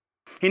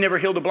 He never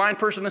healed a blind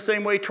person the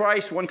same way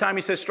twice. One time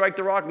he says, strike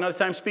the rock. Another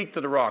time, speak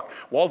to the rock.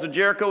 Walls of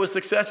Jericho was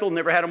successful.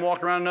 Never had him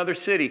walk around another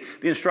city.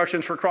 The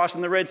instructions for crossing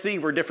the Red Sea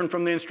were different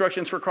from the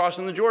instructions for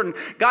crossing the Jordan.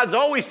 God's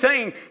always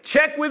saying,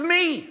 check with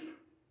me.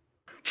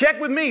 Check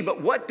with me.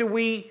 But what do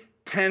we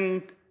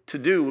tend to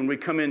do when we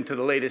come into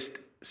the latest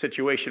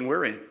situation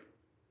we're in?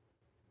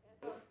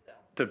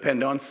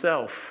 Depend on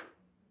self.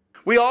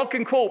 We all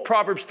can quote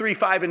Proverbs 3,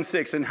 5, and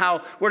 6 and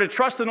how we're to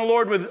trust in the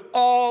Lord with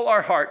all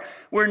our heart.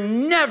 We're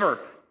never,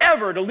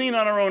 ever to lean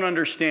on our own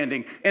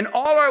understanding. In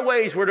all our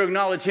ways, we're to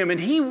acknowledge him, and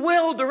he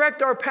will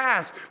direct our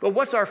paths. But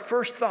what's our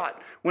first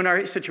thought when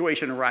our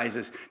situation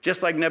arises?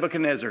 Just like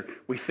Nebuchadnezzar,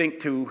 we think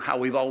to how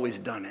we've always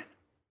done it.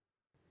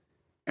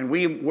 And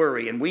we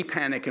worry, and we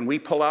panic, and we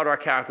pull out our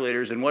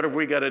calculators, and what have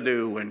we got to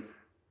do? And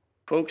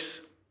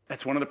folks,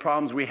 that's one of the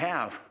problems we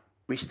have.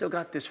 We still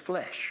got this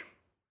flesh.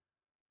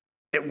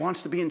 It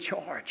wants to be in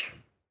charge.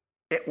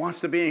 It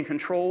wants to be in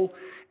control,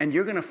 and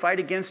you're going to fight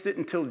against it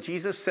until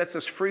Jesus sets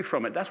us free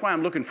from it. That's why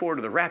I'm looking forward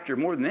to the rapture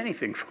more than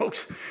anything,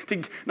 folks,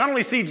 to not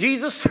only see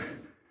Jesus,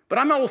 but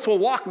I'm also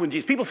walking with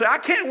Jesus. People say, I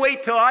can't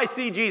wait till I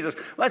see Jesus.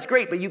 Well, that's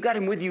great, but you got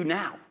him with you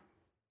now.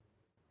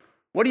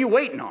 What are you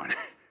waiting on?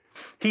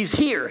 He's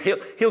here.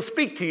 He'll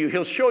speak to you.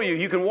 He'll show you.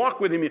 You can walk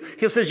with him.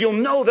 He says, you'll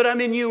know that I'm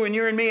in you and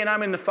you're in me and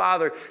I'm in the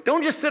Father.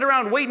 Don't just sit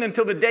around waiting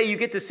until the day you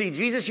get to see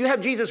Jesus. You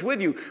have Jesus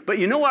with you. But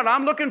you know what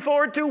I'm looking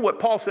forward to? What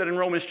Paul said in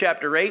Romans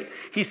chapter 8.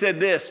 He said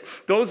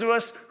this, those of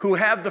us who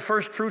have the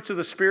first fruits of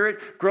the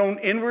Spirit, grown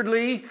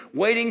inwardly,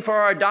 waiting for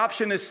our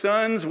adoption as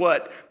sons,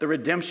 what? The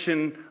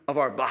redemption of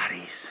our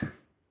bodies.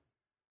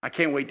 I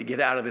can't wait to get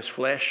out of this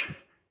flesh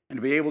and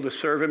to be able to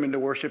serve him and to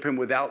worship him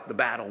without the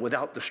battle,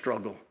 without the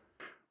struggle.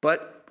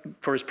 But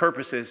for his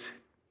purposes,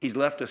 he's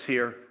left us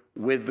here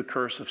with the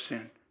curse of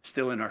sin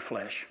still in our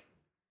flesh.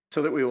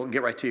 So that we will,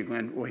 get right to you,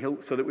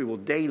 Glenn, so that we will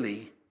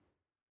daily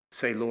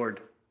say, Lord,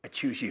 I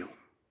choose you.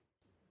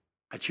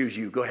 I choose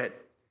you. Go ahead.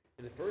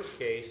 In the first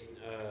case,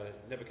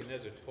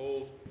 Nebuchadnezzar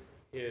told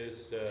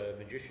his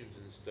magicians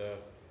and stuff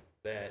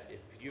that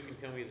if you can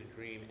tell me the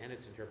dream and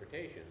its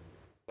interpretation,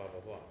 blah,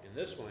 blah, blah. In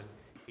this one,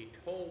 he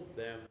told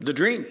them the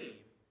dream.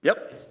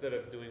 Yep. Instead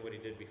of doing what he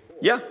did before.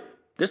 Yeah.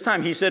 This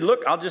time he said,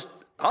 look,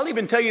 I'll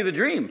even tell you the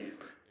dream.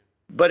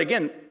 But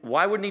again,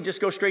 why wouldn't he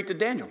just go straight to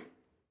Daniel?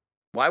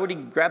 Why would he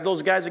grab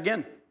those guys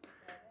again?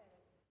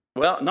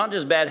 Well, not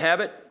just bad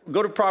habit.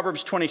 Go to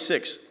Proverbs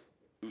 26.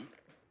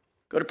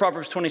 Go to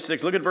Proverbs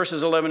 26. Look at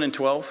verses 11 and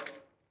 12.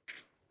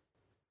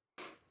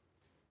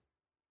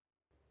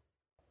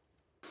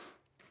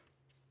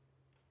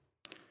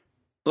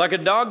 Like a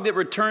dog that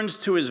returns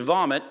to his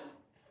vomit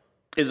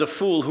is a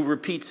fool who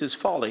repeats his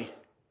folly.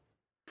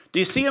 Do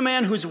you see a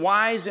man who's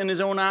wise in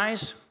his own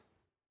eyes?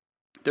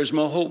 There's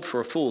more hope for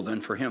a fool than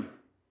for him.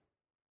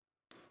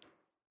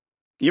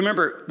 You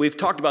remember, we've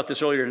talked about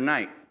this earlier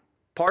tonight.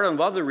 Part of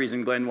the other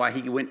reason, Glenn, why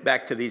he went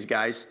back to these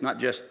guys, not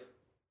just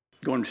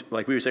going,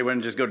 like we would say,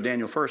 just go to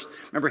Daniel first.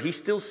 Remember, he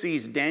still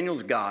sees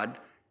Daniel's God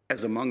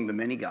as among the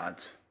many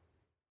gods.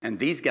 And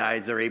these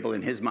guys are able,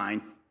 in his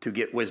mind, to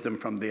get wisdom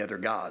from the other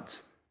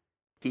gods.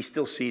 He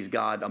still sees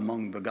God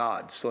among the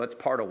gods. So that's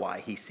part of why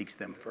he seeks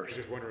them first.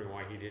 I'm just wondering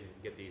why he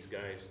didn't get these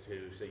guys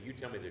to say, you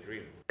tell me the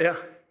dream. Yeah,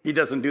 he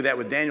doesn't do that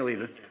with Daniel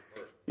either.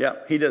 Yeah,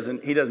 he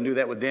doesn't do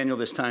that with Daniel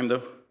this time,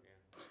 though.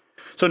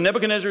 So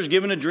Nebuchadnezzar is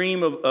given a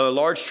dream of a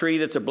large tree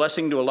that's a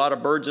blessing to a lot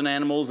of birds and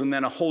animals, and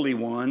then a holy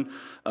one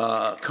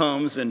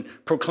comes and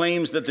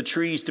proclaims that the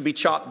tree is to be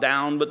chopped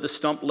down, but the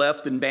stump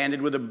left and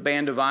banded with a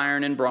band of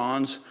iron and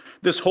bronze.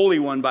 This holy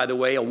one, by the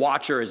way, a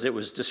watcher as it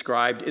was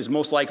described, is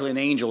most likely an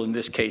angel in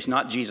this case,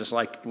 not Jesus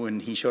like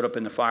when he showed up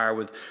in the fire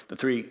with the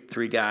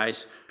three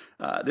guys.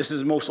 This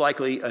is most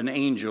likely an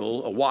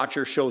angel. A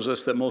watcher shows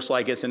us that most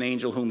likely it's an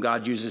angel whom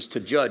God uses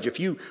to judge.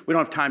 We don't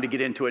have time to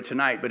get into it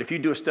tonight, but if you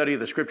do a study of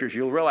the scriptures,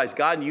 you'll realize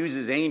God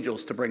uses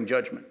angels to bring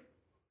judgment.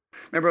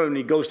 Remember when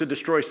he goes to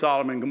destroy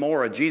Sodom and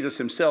Gomorrah, Jesus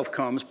himself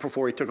comes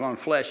before he took on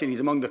flesh, and he's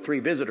among the three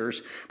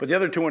visitors, but the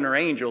other two are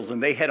angels,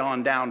 and they head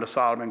on down to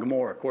Sodom and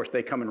Gomorrah. Of course,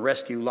 they come and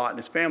rescue Lot and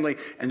his family,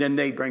 and then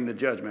they bring the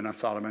judgment on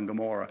Sodom and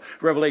Gomorrah.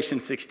 Revelation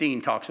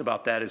 16 talks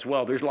about that as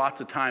well. There's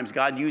lots of times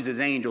God uses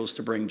angels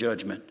to bring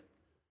judgment.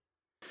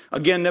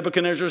 Again,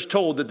 Nebuchadnezzar is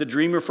told that the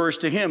dream refers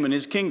to him and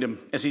his kingdom,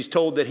 as he's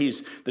told that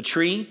he's the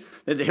tree,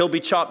 that he'll be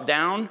chopped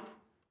down,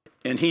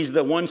 and he's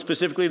the one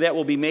specifically that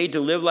will be made to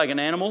live like an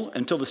animal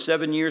until the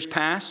 7 years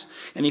pass.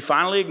 And he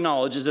finally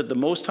acknowledges that the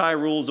Most High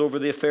rules over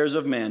the affairs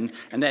of men,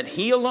 and that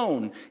he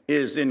alone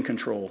is in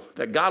control,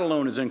 that God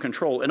alone is in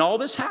control. And all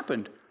this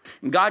happened.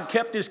 And God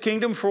kept his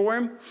kingdom for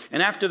him,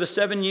 and after the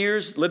 7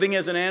 years living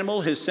as an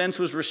animal, his sense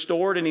was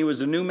restored, and he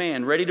was a new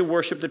man, ready to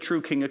worship the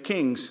true King of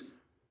Kings.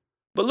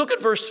 But look at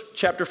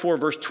chapter 4,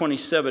 verse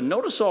 27.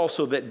 Notice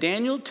also that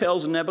Daniel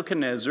tells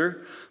Nebuchadnezzar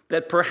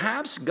that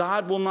perhaps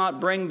God will not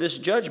bring this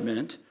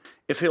judgment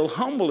if he'll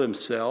humble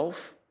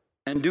himself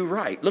and do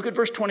right. Look at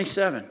verse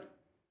 27.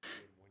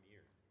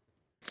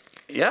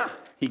 Yeah,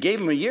 he gave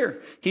him a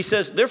year. He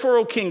says, therefore,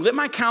 O king, let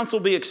my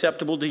counsel be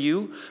acceptable to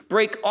you.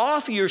 Break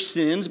off your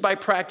sins by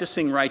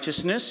practicing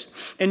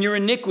righteousness, and your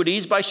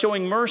iniquities by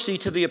showing mercy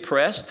to the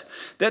oppressed,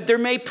 that there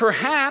may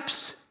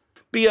perhaps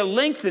be a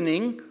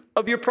lengthening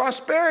of your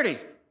prosperity.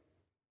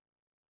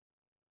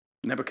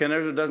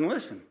 Nebuchadnezzar doesn't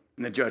listen,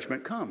 and the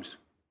judgment comes.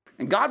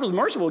 And God was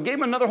merciful, gave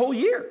him another whole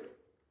year.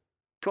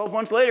 12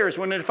 months later is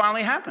when it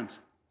finally happens.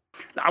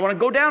 Now, I want to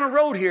go down a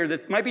road here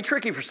that might be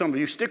tricky for some of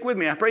you. Stick with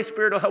me. I pray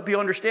Spirit will help you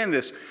understand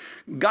this.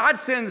 God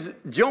sends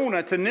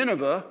Jonah to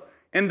Nineveh,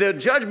 and the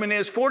judgment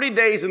is 40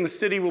 days and the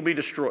city will be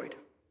destroyed.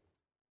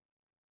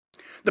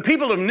 The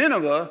people of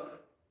Nineveh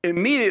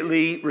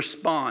immediately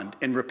respond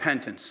in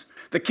repentance.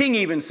 The king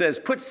even says,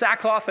 put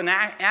sackcloth and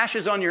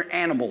ashes on your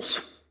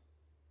animals.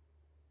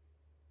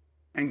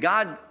 And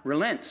God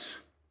relents,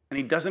 and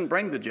he doesn't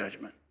bring the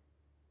judgment.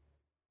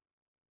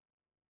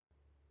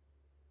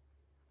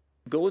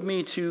 Go with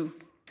me to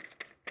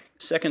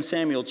 2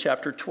 Samuel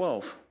chapter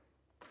 12.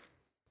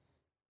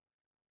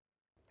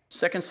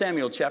 2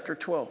 Samuel chapter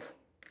 12.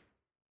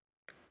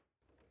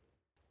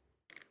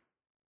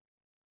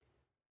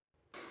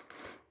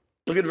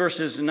 Look at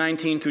verses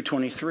 19 through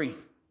 23.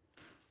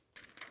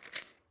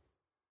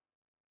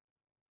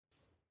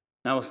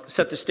 Now,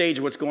 set the stage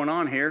of what's going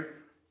on here.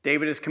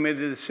 David has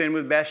committed the sin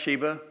with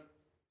Bathsheba.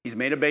 He's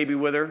made a baby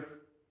with her.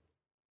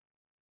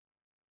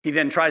 He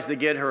then tries to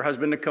get her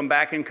husband to come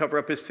back and cover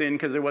up his sin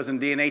because there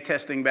wasn't DNA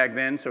testing back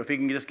then. So if he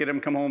can just get him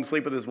to come home,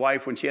 sleep with his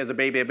wife when she has a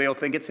baby, everybody will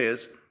think it's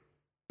his.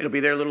 It'll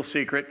be their little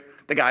secret.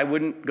 The guy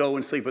wouldn't go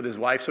and sleep with his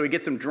wife, so he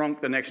gets him drunk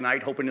the next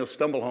night, hoping he'll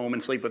stumble home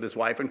and sleep with his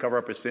wife and cover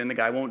up his sin. The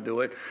guy won't do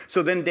it.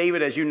 So then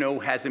David, as you know,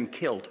 has him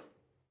killed.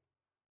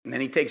 And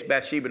then he takes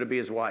Bathsheba to be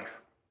his wife.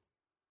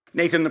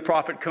 Nathan the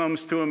prophet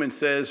comes to him and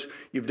says,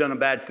 you've done a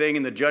bad thing,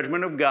 and the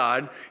judgment of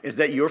God is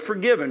that you're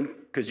forgiven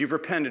because you've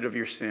repented of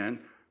your sin,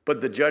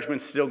 but the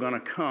judgment's still going to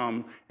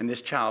come, and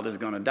this child is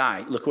going to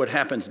die. Look what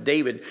happens.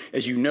 David,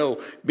 as you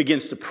know,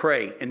 begins to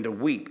pray and to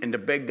weep and to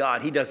beg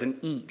God. He doesn't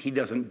eat. He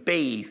doesn't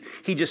bathe.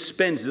 He just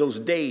spends those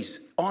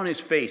days on his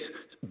face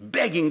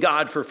begging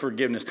God for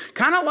forgiveness,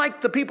 kind of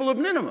like the people of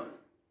Nineveh.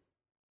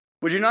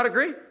 Would you not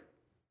agree?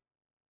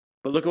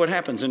 But look at what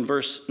happens in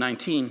verse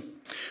 19.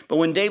 But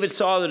when David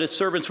saw that his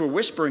servants were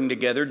whispering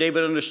together,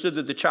 David understood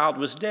that the child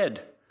was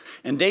dead.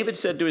 And David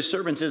said to his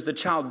servants, is the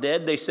child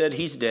dead? They said,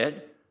 he's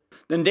dead.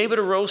 Then David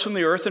arose from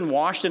the earth and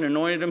washed and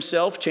anointed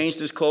himself, changed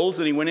his clothes,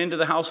 and he went into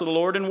the house of the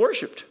Lord and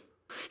worshiped.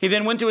 He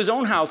then went to his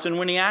own house, and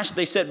when he asked,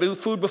 they set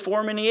food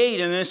before him, and he ate.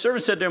 And then his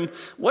servant said to him,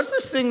 what's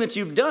this thing that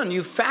you've done?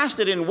 You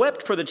fasted and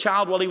wept for the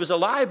child while he was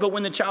alive, but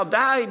when the child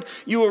died,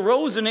 you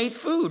arose and ate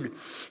food.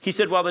 He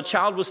said, while the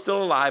child was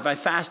still alive, I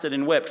fasted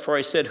and wept, for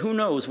I said, who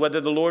knows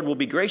whether the Lord will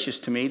be gracious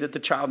to me that the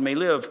child may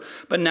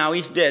live? But now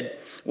he's dead.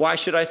 Why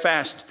should I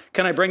fast?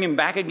 Can I bring him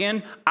back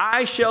again?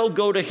 I shall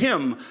go to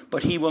him,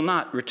 but he will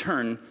not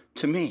return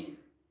to me.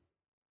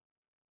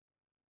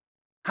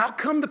 How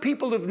come the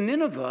people of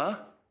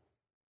Nineveh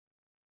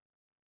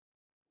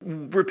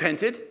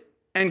repented,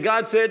 and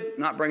God said,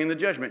 not bringing the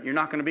judgment, you're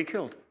not going to be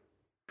killed?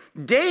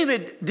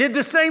 David did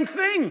the same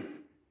thing.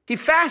 He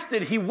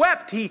fasted, he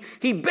wept, he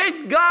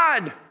begged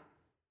God.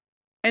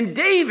 And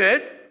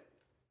David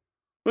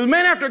was a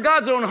man after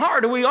God's own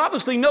heart, and we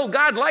obviously know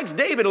God likes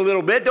David a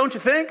little bit, don't you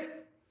think?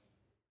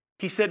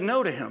 He said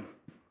no to him,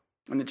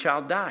 and the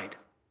child died.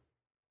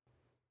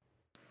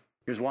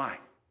 Here's why.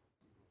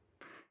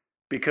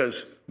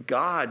 Because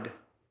God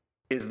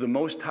is the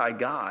Most High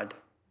God,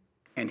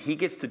 and he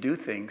gets to do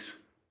things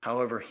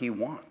however he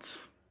wants.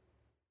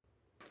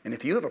 And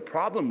if you have a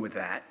problem with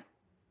that,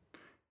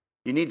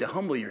 you need to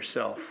humble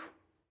yourself,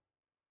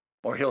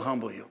 or he'll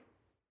humble you.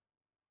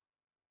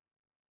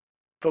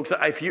 Folks,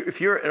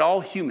 if you're at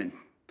all human,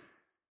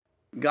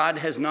 God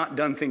has not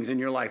done things in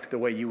your life the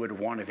way you would have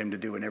wanted him to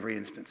do in every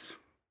instance.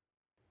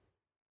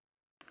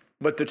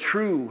 But the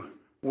true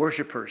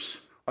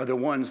worshipers are the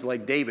ones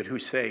like David who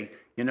say,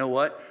 you know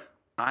what?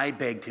 I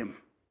begged him,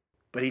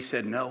 but he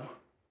said no,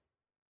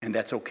 and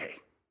that's okay.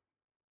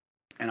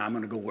 And I'm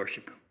going to go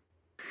worship him.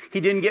 He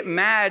didn't get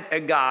mad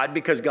at God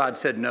because God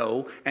said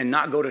no and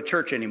not go to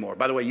church anymore.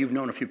 By the way, you've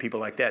known a few people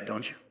like that,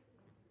 don't you?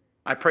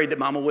 I prayed that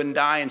Mama wouldn't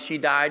die, and she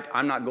died.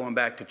 I'm not going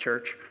back to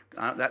church.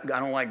 I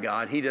don't like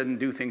God. He doesn't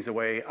do things the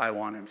way I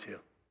want him to.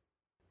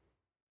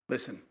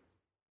 Listen,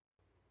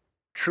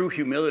 true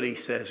humility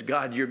says,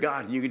 God, you're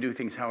God, and you can do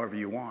things however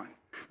you want.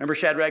 Remember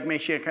Shadrach,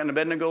 Meshach, and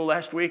Abednego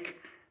last week?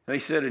 They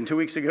said, and 2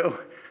 weeks ago,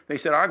 they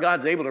said, our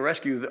God's able to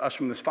rescue us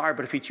from this fire,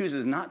 but if he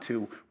chooses not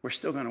to, we're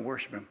still going to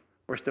worship him.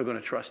 We're still going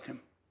to trust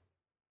him.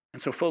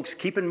 And so, folks,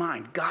 keep in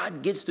mind,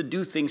 God gets to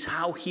do things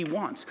how he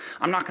wants.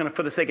 I'm not going to,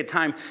 for the sake of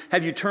time,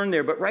 have you turn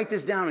there, but write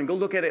this down and go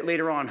look at it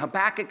later on.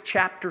 Habakkuk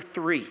chapter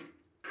 3.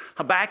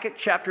 Habakkuk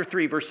chapter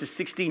 3, verses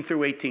 16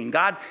 through 18.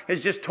 God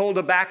has just told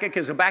Habakkuk,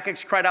 as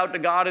Habakkuk's cried out to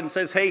God and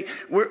says, hey,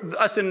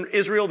 us in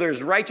Israel,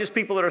 there's righteous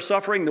people that are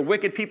suffering. The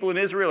wicked people in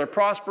Israel are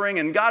prospering.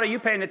 And God, are you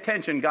paying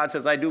attention? God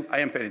says, I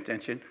am paying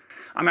attention.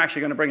 I'm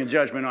actually going to bring a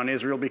judgment on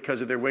Israel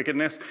because of their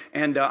wickedness.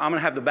 And I'm going to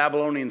have the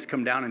Babylonians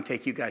come down and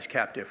take you guys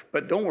captive.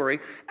 But don't worry.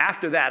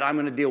 After that, I'm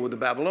going to deal with the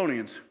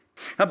Babylonians.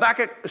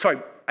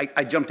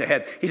 I jumped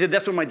ahead. He said,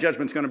 that's what my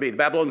judgment's going to be. The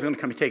Babylonians are going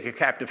to come and take you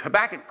captive.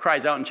 Habakkuk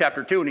cries out in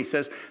chapter 2, and he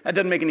says, that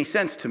doesn't make any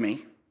sense to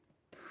me.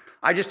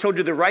 I just told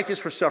you the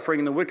righteous were suffering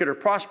and the wicked are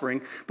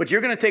prospering, but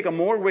you're going to take a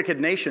more wicked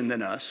nation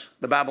than us,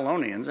 the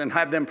Babylonians, and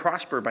have them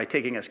prosper by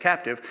taking us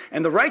captive.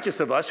 And the righteous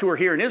of us who are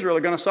here in Israel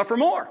are going to suffer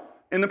more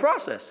in the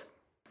process.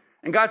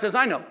 And God says,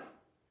 I know,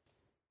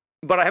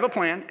 but I have a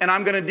plan, and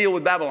I'm going to deal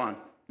with Babylon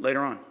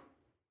later on.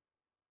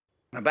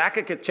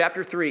 Habakkuk at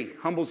chapter 3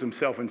 humbles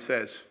himself and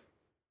says,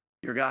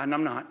 you're God and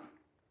I'm not.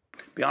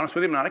 Be honest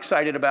with you, I'm not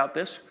excited about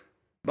this,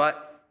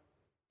 but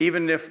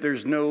even if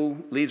there's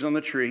no leaves on the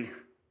tree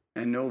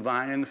and no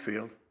vine in the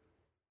field,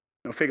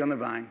 no fig on the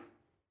vine,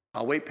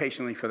 I'll wait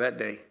patiently for that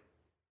day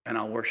and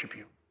I'll worship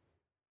you.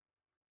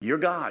 You're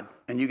God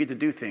and you get to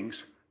do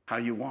things how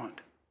you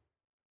want.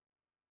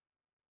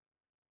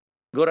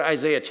 Go to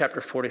Isaiah chapter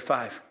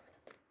 45.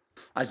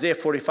 Isaiah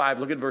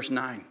 45, look at verse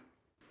 9.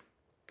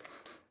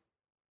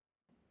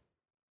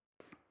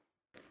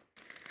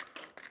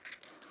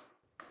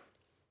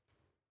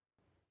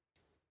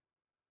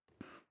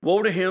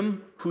 Woe to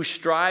him who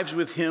strives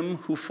with him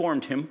who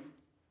formed him,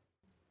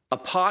 a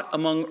pot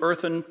among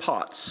earthen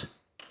pots.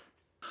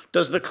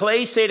 Does the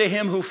clay say to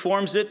him who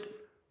forms it,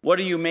 what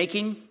are you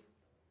making?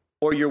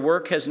 Or your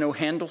work has no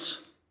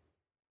handles?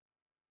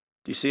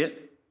 Do you see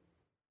it?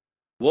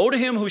 Woe to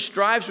him who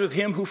strives with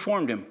him who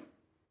formed him.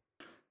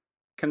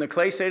 Can the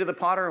clay say to the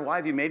potter, why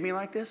have you made me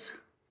like this?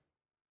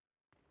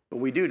 But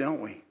we do,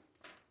 don't we?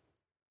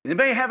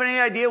 Anybody have any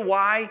idea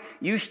why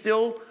you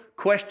still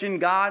question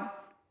God?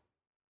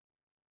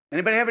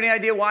 Anybody have any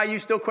idea why you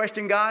still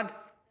question God?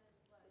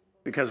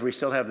 Because we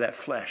still have that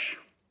flesh.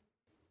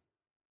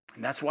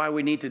 And that's why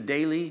we need to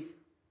daily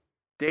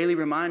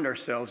remind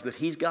ourselves that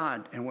he's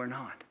God and we're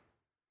not.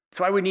 That's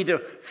why we need to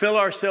fill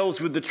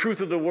ourselves with the truth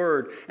of the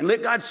word and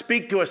let God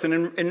speak to us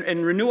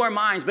and renew our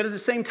minds, but at the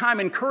same time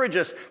encourage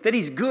us that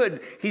he's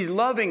good, he's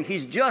loving,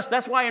 he's just.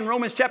 That's why in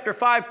Romans chapter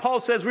 5, Paul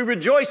says we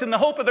rejoice in the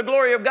hope of the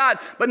glory of God.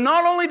 But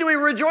not only do we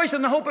rejoice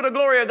in the hope of the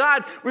glory of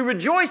God, we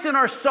rejoice in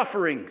our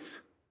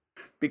sufferings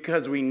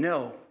because we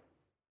know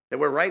that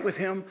we're right with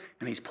him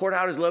and he's poured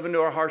out his love into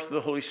our hearts through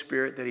the Holy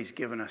Spirit that he's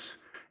given us.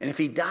 And if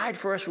he died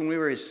for us when we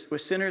were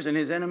sinners and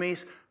his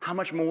enemies, how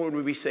much more would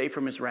we be saved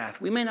from his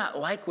wrath? We may not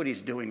like what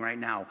he's doing right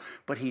now,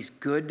 but he's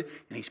good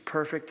and he's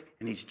perfect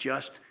and he's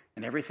just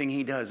and everything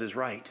he does is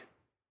right.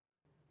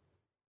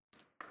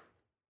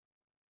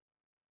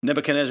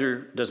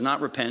 Nebuchadnezzar does not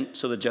repent,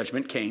 so the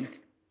judgment came.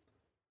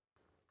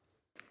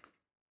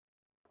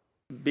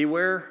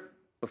 Beware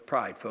of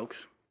pride,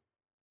 folks.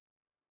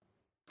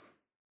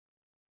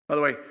 By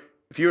the way,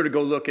 if you were to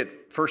go look at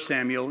 1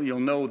 Samuel, you'll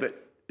know that.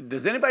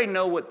 Does anybody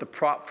know what the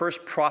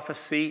first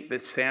prophecy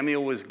that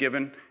Samuel was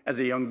given as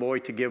a young boy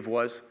to give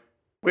was?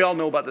 We all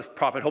know about this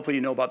prophet. Hopefully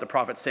you know about the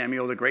prophet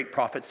Samuel, the great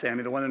prophet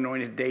Samuel, the one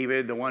anointed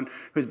David, the one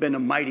who's been a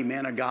mighty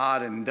man of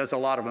God and does a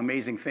lot of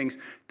amazing things.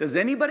 Does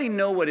anybody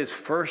know what his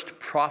first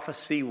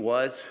prophecy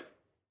was?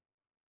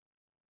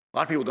 A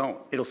lot of people don't.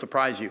 It'll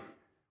surprise you.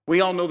 We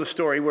all know the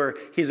story where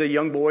he's a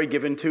young boy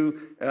given to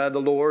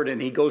the Lord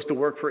and he goes to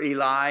work for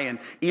Eli. And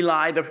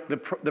Eli,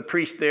 the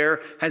priest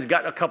there, has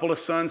got a couple of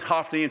sons,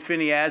 Hophni and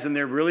Phinehas, and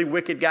they're really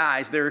wicked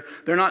guys. They're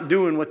not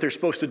doing what they're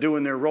supposed to do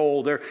in their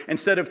role.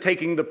 Instead of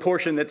taking the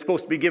portion that's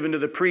supposed to be given to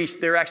the priest,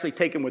 they're actually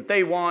taking what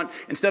they want.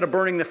 Instead of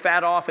burning the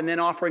fat off and then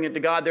offering it to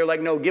God, they're like,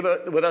 no, give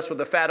it with us with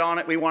the fat on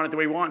it. We want it the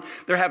way we want.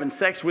 They're having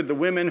sex with the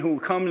women who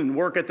come and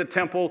work at the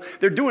temple.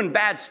 They're doing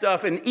bad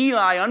stuff. And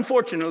Eli,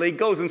 unfortunately,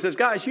 goes and says,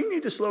 guys, you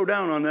need to slow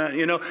down on that,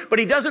 but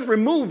he doesn't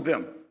remove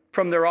them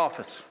from their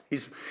office.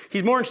 He's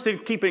more interested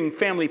in keeping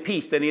family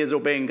peace than he is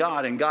obeying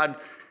God. And God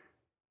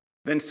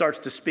then starts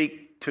to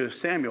speak to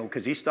Samuel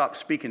because he stopped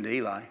speaking to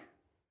Eli.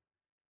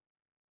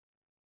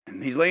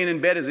 And he's laying in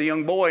bed as a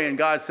young boy, and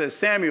God says,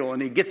 Samuel,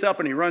 and he gets up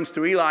and he runs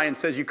to Eli and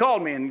says, you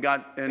called me. And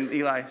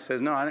Eli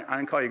says, no, I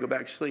didn't call you. Go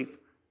back to sleep.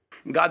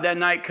 And God that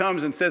night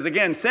comes and says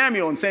again,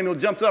 Samuel. And Samuel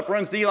jumps up,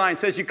 runs to Eli and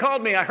says, you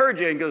called me, I heard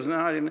you. And goes, no,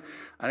 I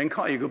didn't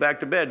call you, go back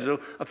to bed. So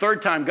a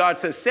third time God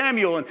says,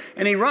 Samuel.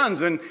 And he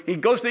runs and he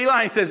goes to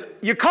Eli and he says,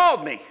 you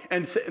called me.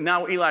 And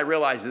now Eli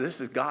realizes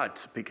this is God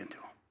speaking to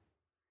him.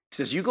 He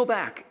says, you go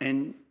back,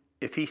 and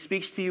if he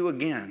speaks to you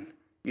again,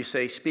 you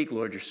say, speak,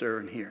 Lord, your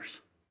servant hears.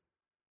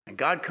 And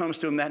God comes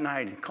to him that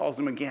night and calls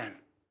him again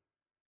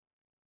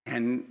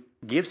and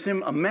gives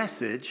him a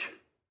message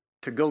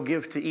to go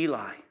give to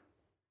Eli.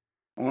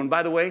 Oh, and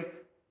by the way,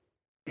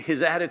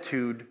 his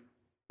attitude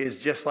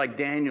is just like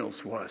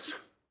Daniel's was.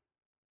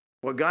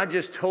 What God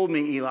just told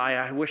me, Eli,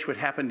 I wish would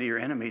happen to your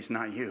enemies,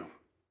 not you.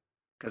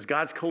 Because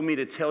God's told me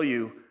to tell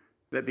you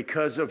that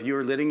because of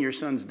your letting your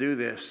sons do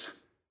this,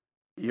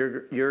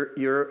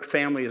 your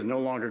family is no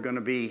longer going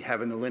to be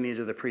having the lineage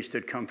of the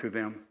priesthood come through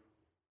them.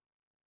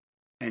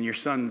 And your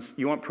sons,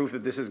 you want proof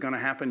that this is going to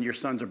happen? Your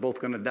sons are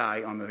both going to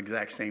die on the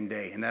exact same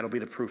day. And that'll be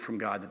the proof from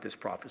God that this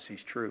prophecy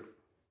is true.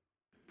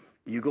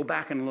 You go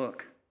back and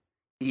look.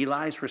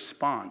 Eli's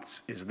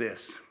response is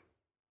this.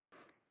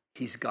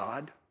 He's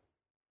God,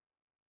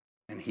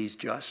 and he's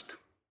just.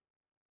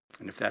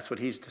 And if that's what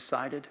he's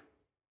decided,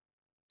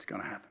 it's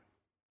going to happen.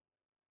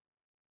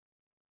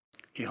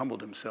 He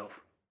humbled himself.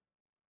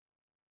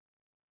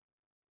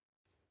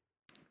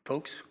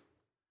 Folks,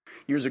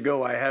 years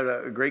ago, I had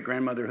a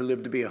great-grandmother who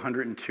lived to be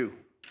 102.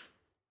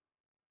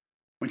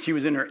 When she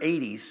was in her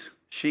 80s,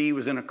 she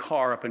was in a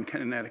car up in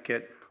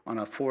Connecticut on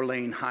a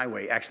 4-lane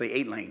highway, actually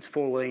 8 lanes,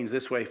 4 lanes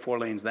this way, 4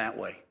 lanes that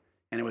way.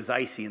 And it was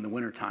icy in the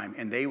wintertime,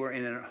 and they were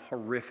in a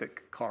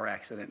horrific car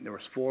accident. There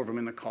was 4 of them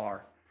in the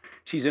car.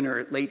 She's in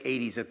her late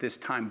 80s at this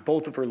time.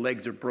 Both of her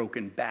legs are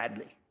broken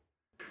badly.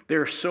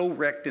 They're so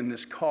wrecked in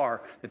this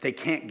car that they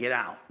can't get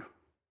out.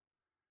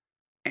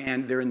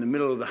 And they're in the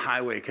middle of the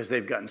highway because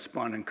they've gotten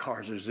spun and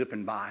cars are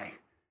zipping by.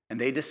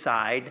 And they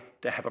decide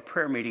to have a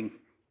prayer meeting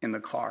in the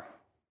car.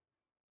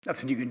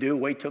 Nothing you can do,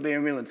 wait till the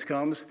ambulance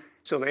comes.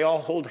 So they all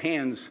hold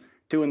hands,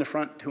 2 in the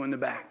front, 2 in the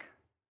back.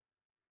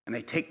 And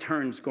they take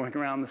turns going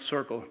around the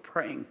circle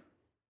praying.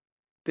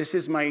 This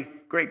is my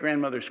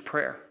great-grandmother's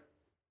prayer.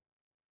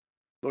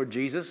 Lord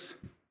Jesus,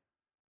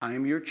 I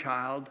am your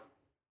child.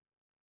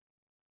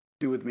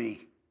 Do with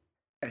me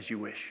as you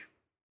wish.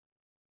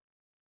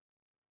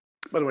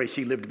 By the way,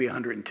 she lived to be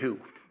 102.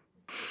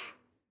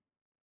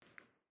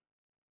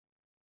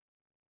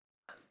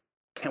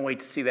 Can't wait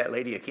to see that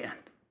lady again.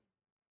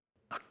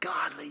 A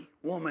godly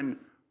woman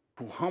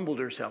who humbled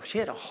herself. She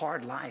had a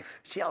hard life.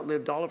 She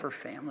outlived all of her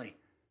family,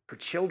 her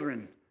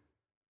children.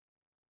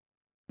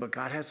 But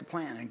God has a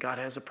plan and God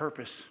has a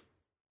purpose.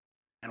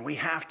 And we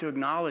have to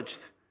acknowledge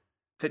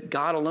that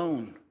God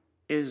alone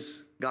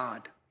is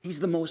God. He's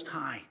the Most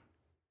High.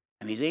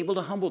 And He's able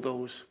to humble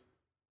those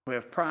who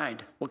have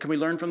pride. What can we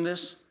learn from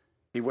this?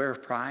 Beware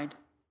of pride.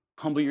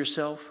 Humble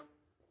yourself.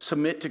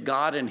 Submit to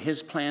God and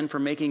His plan for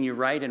making you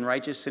right and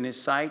righteous in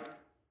His sight.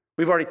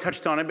 We've already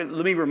touched on it, but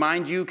let me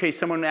remind you, in case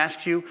someone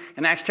asks you,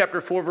 in Acts chapter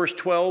 4, verse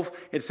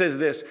 12, it says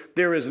this: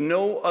 there is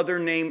no other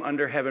name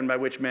under heaven by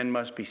which men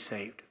must be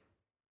saved.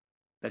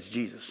 That's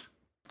Jesus.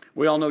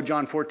 We all know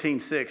John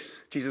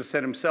 14:6. Jesus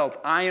said Himself,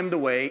 I am the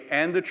way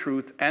and the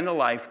truth and the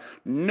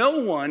life. No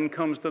one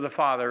comes to the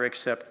Father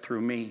except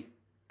through me.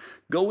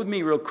 Go with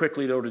me real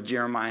quickly, though, to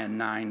Jeremiah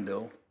 9,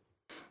 though.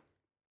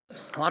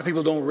 A lot of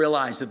people don't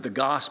realize that the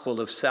gospel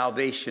of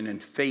salvation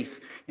and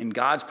faith in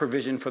God's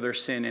provision for their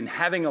sin and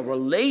having a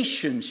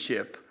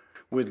relationship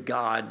with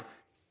God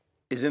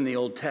is in the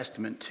Old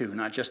Testament too,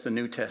 not just the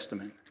New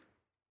Testament.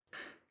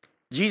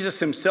 Jesus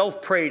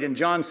Himself prayed in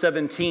John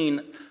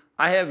 17,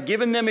 I have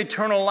given them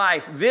eternal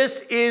life.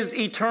 This is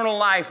eternal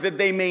life, that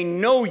they may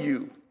know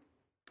you,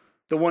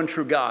 the one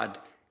true God,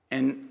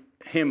 and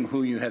Him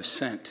who you have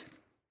sent.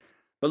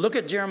 But look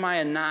at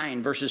Jeremiah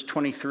 9, verses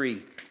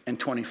 23 and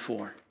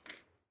 24.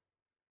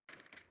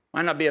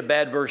 Might not be a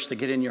bad verse to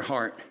get in your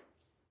heart.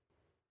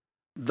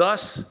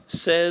 Thus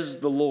says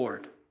the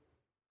Lord,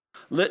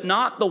 let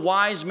not the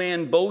wise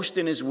man boast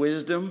in his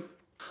wisdom.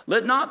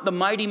 Let not the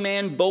mighty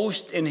man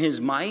boast in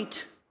his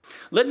might.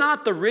 Let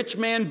not the rich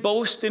man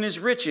boast in his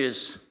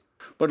riches.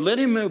 But let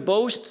him who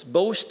boasts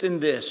boast in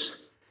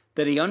this,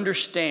 that he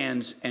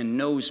understands and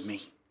knows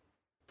me,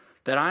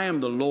 that I am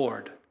the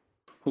Lord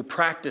who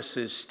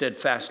practices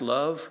steadfast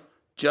love,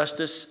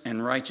 justice,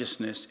 and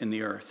righteousness in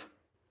the earth.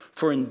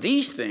 For in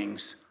these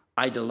things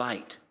I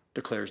delight,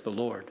 declares the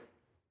Lord.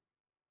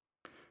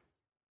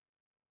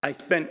 I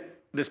spent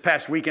this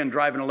past weekend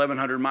driving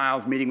 1,100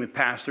 miles, meeting with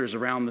pastors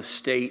around the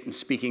state and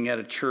speaking at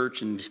a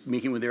church and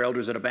meeting with their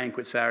elders at a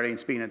banquet Saturday and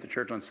speaking at the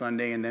church on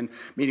Sunday, and then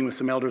meeting with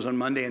some elders on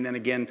Monday, and then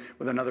again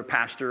with another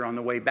pastor on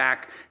the way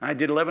back. And I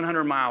did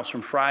 1,100 miles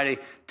from Friday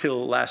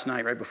till last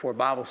night, right before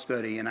Bible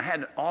study, and I had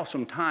an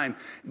awesome time.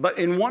 But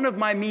in one of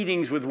my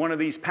meetings with one of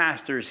these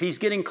pastors, he's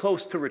getting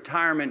close to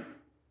retirement,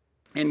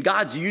 and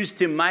God's used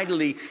him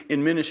mightily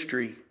in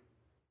ministry.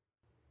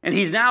 And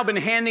he's now been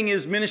handing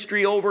his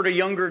ministry over to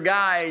younger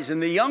guys.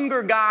 And the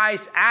younger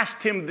guys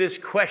asked him this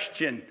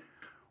question: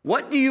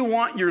 what do you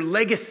want your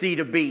legacy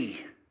to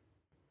be?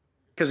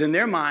 Because in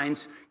their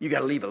minds, you got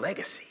to leave a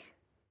legacy.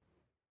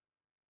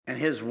 And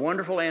his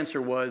wonderful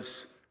answer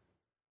was,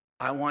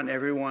 I want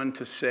everyone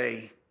to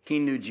say he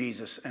knew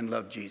Jesus and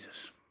loved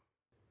Jesus.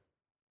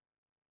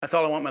 That's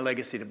all I want my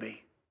legacy to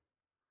be.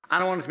 I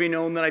don't want it to be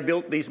known that I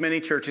built these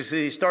many churches.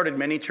 He started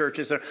many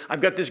churches.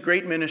 I've got this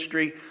great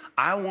ministry.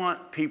 I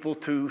want people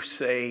to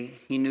say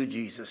he knew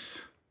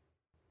Jesus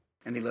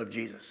and he loved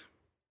Jesus.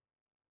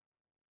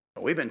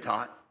 But we've been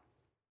taught,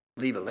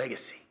 leave a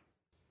legacy.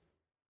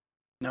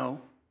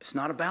 No, it's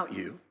not about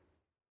you.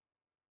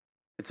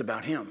 It's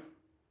about him.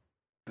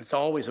 It's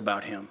always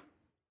about him.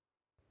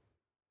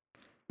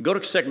 Go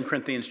to 2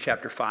 Corinthians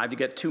chapter 5. You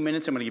got 2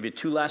 minutes. I'm going to give you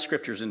two last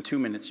scriptures in 2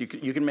 minutes. You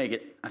can make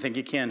it. I think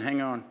you can.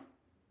 Hang on.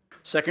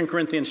 2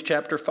 Corinthians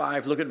chapter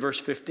 5, look at verse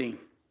 15.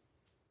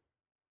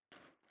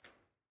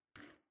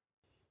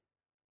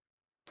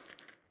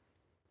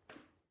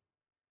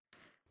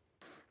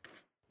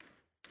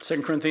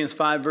 Second Corinthians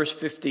 5, verse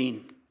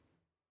 15.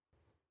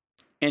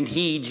 And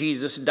he,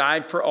 Jesus,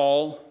 died for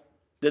all,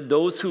 that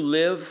those who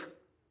live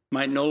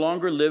might no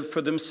longer live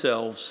for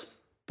themselves,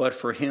 but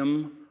for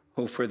him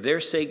who for their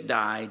sake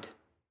died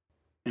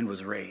and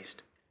was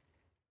raised.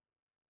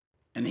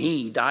 And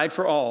he died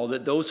for all,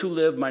 that those who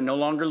live might no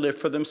longer live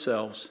for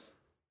themselves,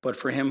 but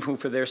for him who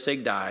for their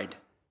sake died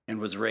and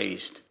was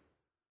raised.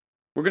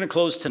 We're going to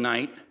close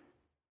tonight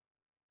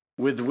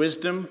with the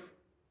wisdom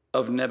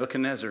of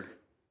Nebuchadnezzar.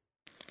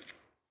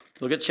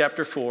 Look at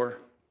chapter 4,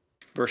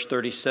 verse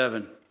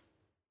 37.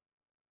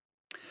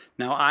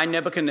 Now I,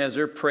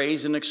 Nebuchadnezzar,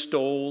 praise and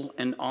extol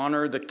and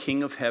honor the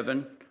King of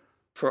heaven,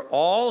 for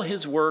all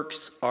his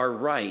works are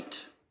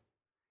right,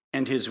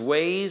 and his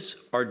ways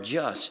are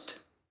just.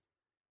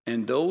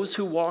 And those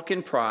who walk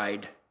in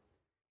pride,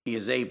 he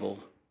is able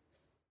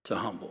to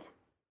humble.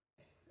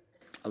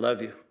 I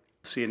love you.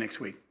 See you next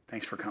week.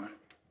 Thanks for coming.